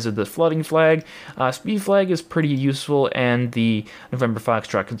ship, as is the flooding flag. Speed flag is pretty useful, and the November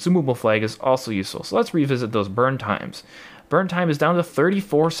Foxtrot consumable flag is also useful. So let's revisit those burn times. Burn time is down to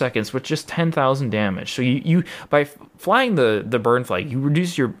 34 seconds with just 10,000 damage. So you by flying the burn flag, you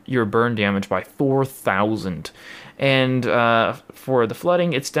reduce your burn damage by 4,000. And for the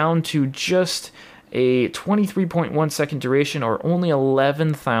flooding, it's down to just a 23.1 second duration, or only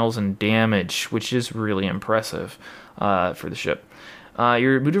 11,000 damage, which is really impressive for the ship.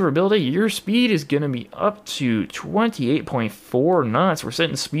 Your maneuverability, your speed is going to be up to 28.4 knots. We're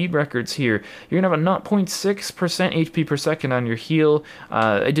setting speed records here. You're going to have a 0.6% HP per second on your heal.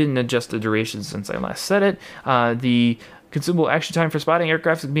 I didn't adjust the duration since I last said it. The consumable action time for spotting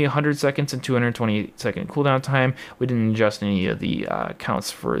aircraft is going to be 100 seconds and 228 second cooldown time. We didn't adjust any of the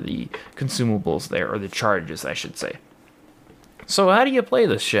counts for the consumables there, or the charges, I should say. So how do you play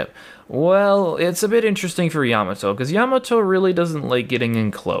this ship? Well, it's a bit interesting for Yamato, because Yamato really doesn't like getting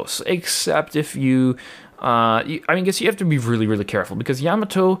in close, except if I guess you have to be really, really careful, because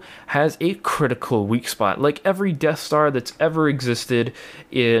Yamato has a critical weak spot. Like every Death Star that's ever existed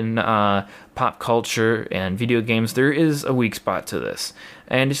in pop culture and video games, there is a weak spot to this,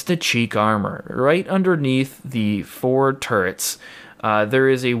 and it's the cheek armor. Right underneath the 4 turrets, there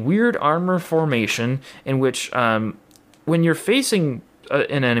is a weird armor formation in which, when you're facing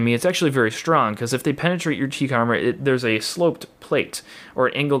an enemy, it's actually very strong, because if they penetrate your cheek armor, there's a sloped plate or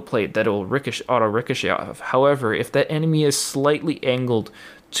an angled plate that will auto ricochet off of. However, if that enemy is slightly angled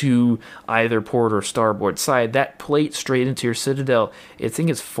to either port or starboard side, that plate straight into your citadel, I think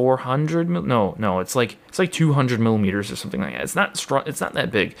it's 400 it's like 200 millimeters or something like that. It's not strong, it's not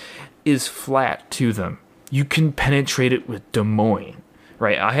that big, is flat to them. You can penetrate it with Des Moines,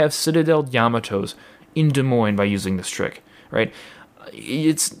 right? I have citadel Yamatos in Des Moines by using this trick, right?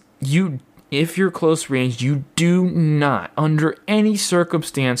 If you're close range, you do not, under any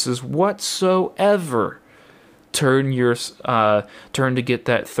circumstances whatsoever, turn to get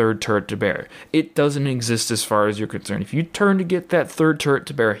that third turret to bear. It doesn't exist as far as you're concerned. If you turn to get that third turret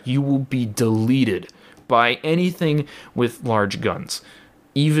to bear, you will be deleted by anything with large guns.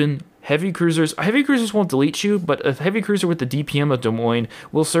 Even heavy cruisers won't delete you, but a heavy cruiser with the DPM of Des Moines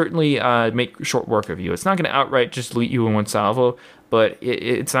will certainly make short work of you. It's not going to outright just delete you in one salvo, but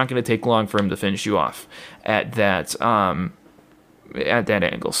it's not going to take long for him to finish you off at that at that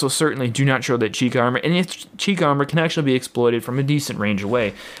angle. So certainly do not show that cheek armor, and its cheek armor can actually be exploited from a decent range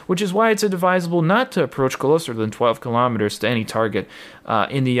away, which is why it's advisable not to approach closer than 12 kilometers to any target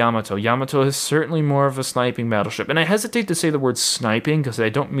in the Yamato. Yamato is certainly more of a sniping battleship, and I hesitate to say the word sniping because I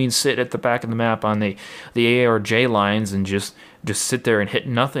don't mean sit at the back of the map on the A or J lines and just sit there and hit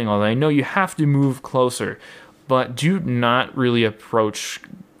nothing, although I know you have to move closer, but do not really approach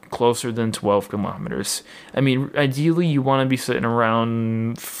closer than 12 kilometers. I mean, ideally you want to be sitting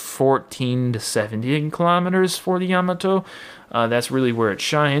around 14 to 17 kilometers for the Yamato. That's really where it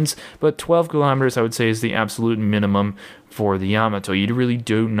shines, but 12 kilometers I would say is the absolute minimum for the Yamato. You really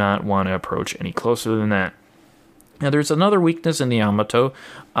do not want to approach any closer than that. Now, there's another weakness in the Yamato.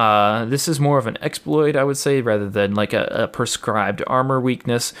 This is more of an exploit, I would say, rather than like a prescribed armor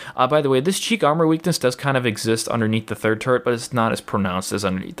weakness. By the way, this cheek armor weakness does kind of exist underneath the third turret, but it's not as pronounced as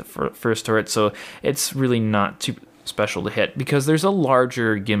underneath the first turret, so it's really not too special to hit, because there's a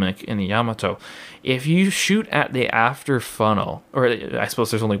larger gimmick in the Yamato. If you shoot at the after funnel, or I suppose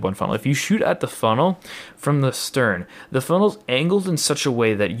there's only one funnel, if you shoot at the funnel from the stern, the funnel's angled in such a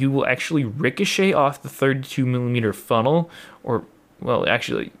way that you will actually ricochet off the 32 millimeter funnel, or, well,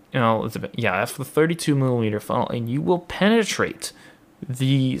 actually, off the 32 millimeter funnel, and you will penetrate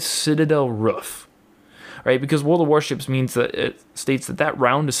the Citadel roof. Right, because World of Warships means that it states that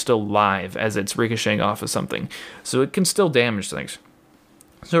round is still live as it's ricocheting off of something, so it can still damage things.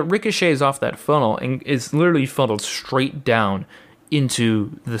 So it ricochets off that funnel and is literally funneled straight down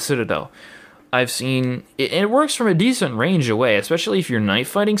into the Citadel. I've seen it, and it works from a decent range away, especially if you're knife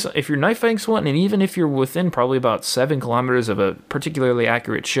fighting. If you're knife fighting someone, and even if you're within probably about 7 kilometers of a particularly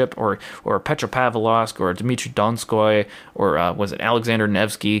accurate ship, or Petropavlovsk, or Dmitry Donskoy, or was it Alexander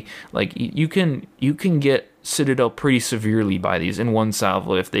Nevsky? Like you can get Citadel pretty severely by these in one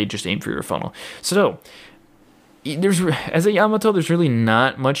salvo if they just aim for your funnel. So as a Yamato, there's really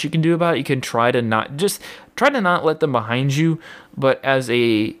not much you can do about it. You can try to not let them behind you, but as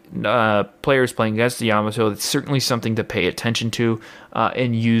a players playing against the Yamato, it's certainly something to pay attention to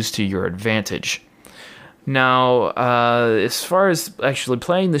and use to your advantage. Now, as far as actually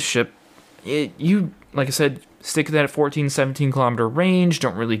playing the ship, you, like I said, stick to that 14, 17 kilometer range.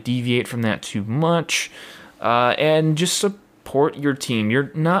 Don't really deviate from that too much, and just support your team.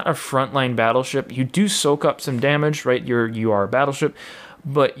 You're not a frontline battleship. You do soak up some damage, right? You are a battleship,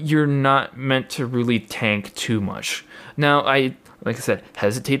 but you're not meant to really tank too much. Now, like I said,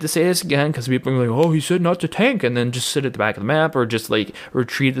 hesitate to say this again, because people are like, oh, he said not to tank, and then just sit at the back of the map, or just like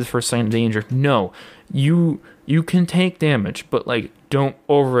retreat at the first sign of danger. No, you can tank damage, but like don't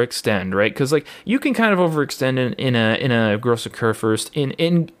overextend, right? Because like you can kind of overextend in a gross occur first,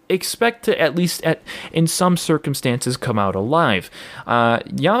 and expect to at least in some circumstances come out alive.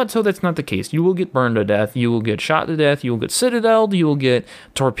 Yamato, that's not the case. You will get burned to death. You will get shot to death. You will get citadeled. You will get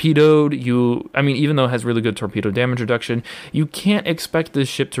torpedoed. Even though it has really good torpedo damage reduction, you can't expect this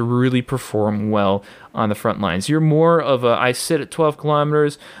ship to really perform well on the front lines. You're more of I sit at 12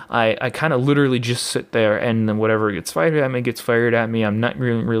 kilometers. I kind of literally just sit there, and then whatever gets fired at me gets fired at me. I'm not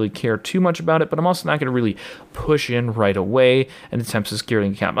really care too much about it, but I'm also not going to really push in right away and attempt to secure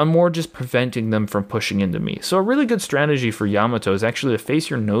the cap. I'm more just preventing them from pushing into me. So a really good strategy for Yamato is actually to face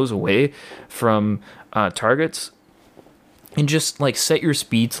your nose away from targets, and just like set your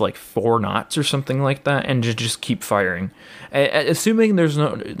speed to like 4 knots or something like that, and just keep firing. Assuming there's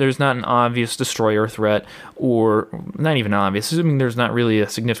not an obvious destroyer threat, or not even obvious, assuming there's not really a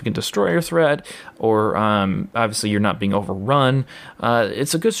significant destroyer threat, or obviously you're not being overrun,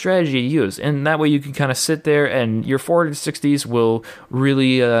 it's a good strategy to use. And that way you can kind of sit there, and your 40-60s will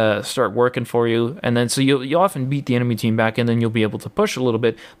really start working for you. And then so you'll often beat the enemy team back, and then you'll be able to push a little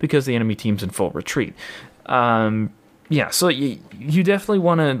bit because the enemy team's in full retreat. Yeah, so you definitely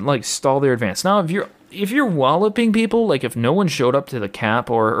want to like stall their advance. Now, if you're walloping people, like if no one showed up to the cap,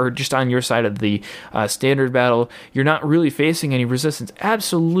 or just on your side of the standard battle, you're not really facing any resistance,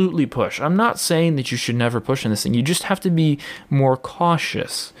 absolutely push. I'm not saying that you should never push in this thing. You just have to be more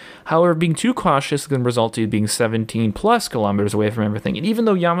cautious. However, being too cautious can result in you being 17 plus kilometers away from everything. And even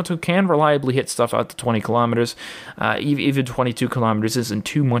though Yamato can reliably hit stuff out to 20 kilometers, even 22 kilometers isn't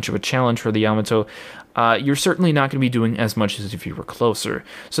too much of a challenge for the Yamato. You're certainly not going to be doing as much as if you were closer.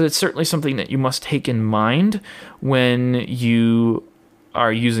 So it's certainly something that you must take in mind when you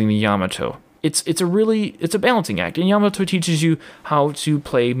are using the Yamato. It's a balancing act, and Yamato teaches you how to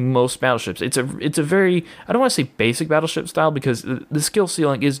play most battleships. It's a very, I don't want to say basic battleship style, because the skill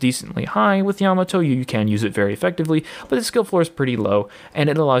ceiling is decently high with Yamato. You can use it very effectively, but the skill floor is pretty low, and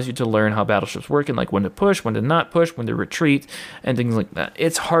it allows you to learn how battleships work, and like when to push, when to not push, when to retreat, and things like that.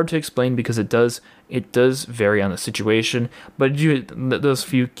 It's hard to explain because it does It does vary on the situation, but those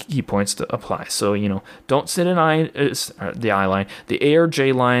few key points to apply. So, don't sit in the I line, the A or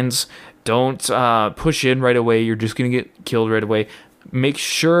J lines. Don't push in right away. You're just going to get killed right away. Make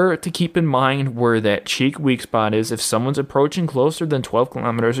sure to keep in mind where that cheek weak spot is. If someone's approaching closer than 12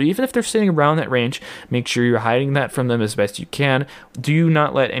 kilometers, or even if they're sitting around that range, make sure you're hiding that from them as best you can. Do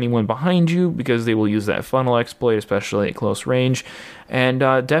not let anyone behind you, because they will use that funnel exploit, especially at close range. And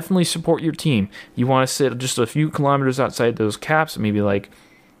definitely support your team. You want to sit just a few kilometers outside those caps, maybe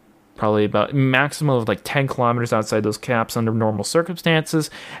probably about maximum of 10 kilometers outside those caps under normal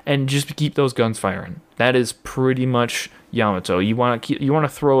circumstances, and just keep those guns firing. That is pretty much Yamato. You want to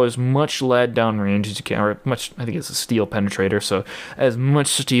throw as much lead downrange as you can, or much. I think it's a steel penetrator, so as much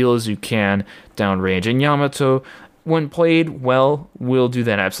steel as you can downrange. And Yamato, when played well, will do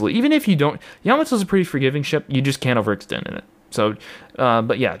that absolutely. Even if you don't, Yamato's a pretty forgiving ship. You just can't overextend in it. So,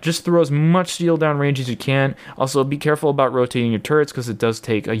 but yeah, just throw as much steel downrange as you can. Also, be careful about rotating your turrets, because it does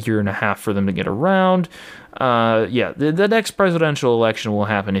take a year and a half for them to get around. The next presidential election will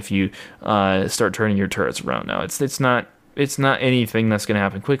happen if you start turning your turrets around. Now, it's not anything that's going to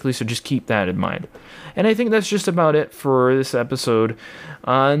happen quickly, so just keep that in mind. And I think that's just about it for this episode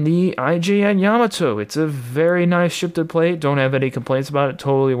on the I.J.N. Yamato. It's a very nice ship to play. Don't have any complaints about it.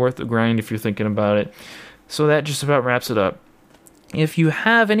 Totally worth the grind if you're thinking about it. So that just about wraps it up. If you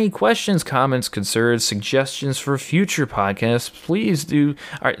have any questions, comments, concerns, suggestions for future podcasts, please do.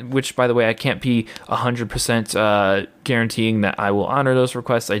 Which, by the way, I can't be 100% guaranteeing that I will honor those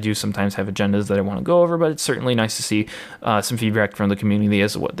requests. I do sometimes have agendas that I want to go over, but it's certainly nice to see some feedback from the community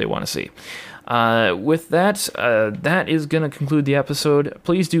as to what they want to see. With that, that is going to conclude the episode.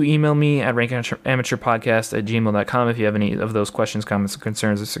 Please do email me at rankamateurpodcast@gmail.com if you have any of those questions, comments,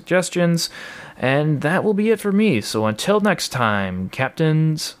 concerns, or suggestions. And that will be it for me. So until next time,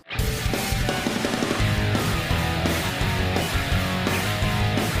 Captains.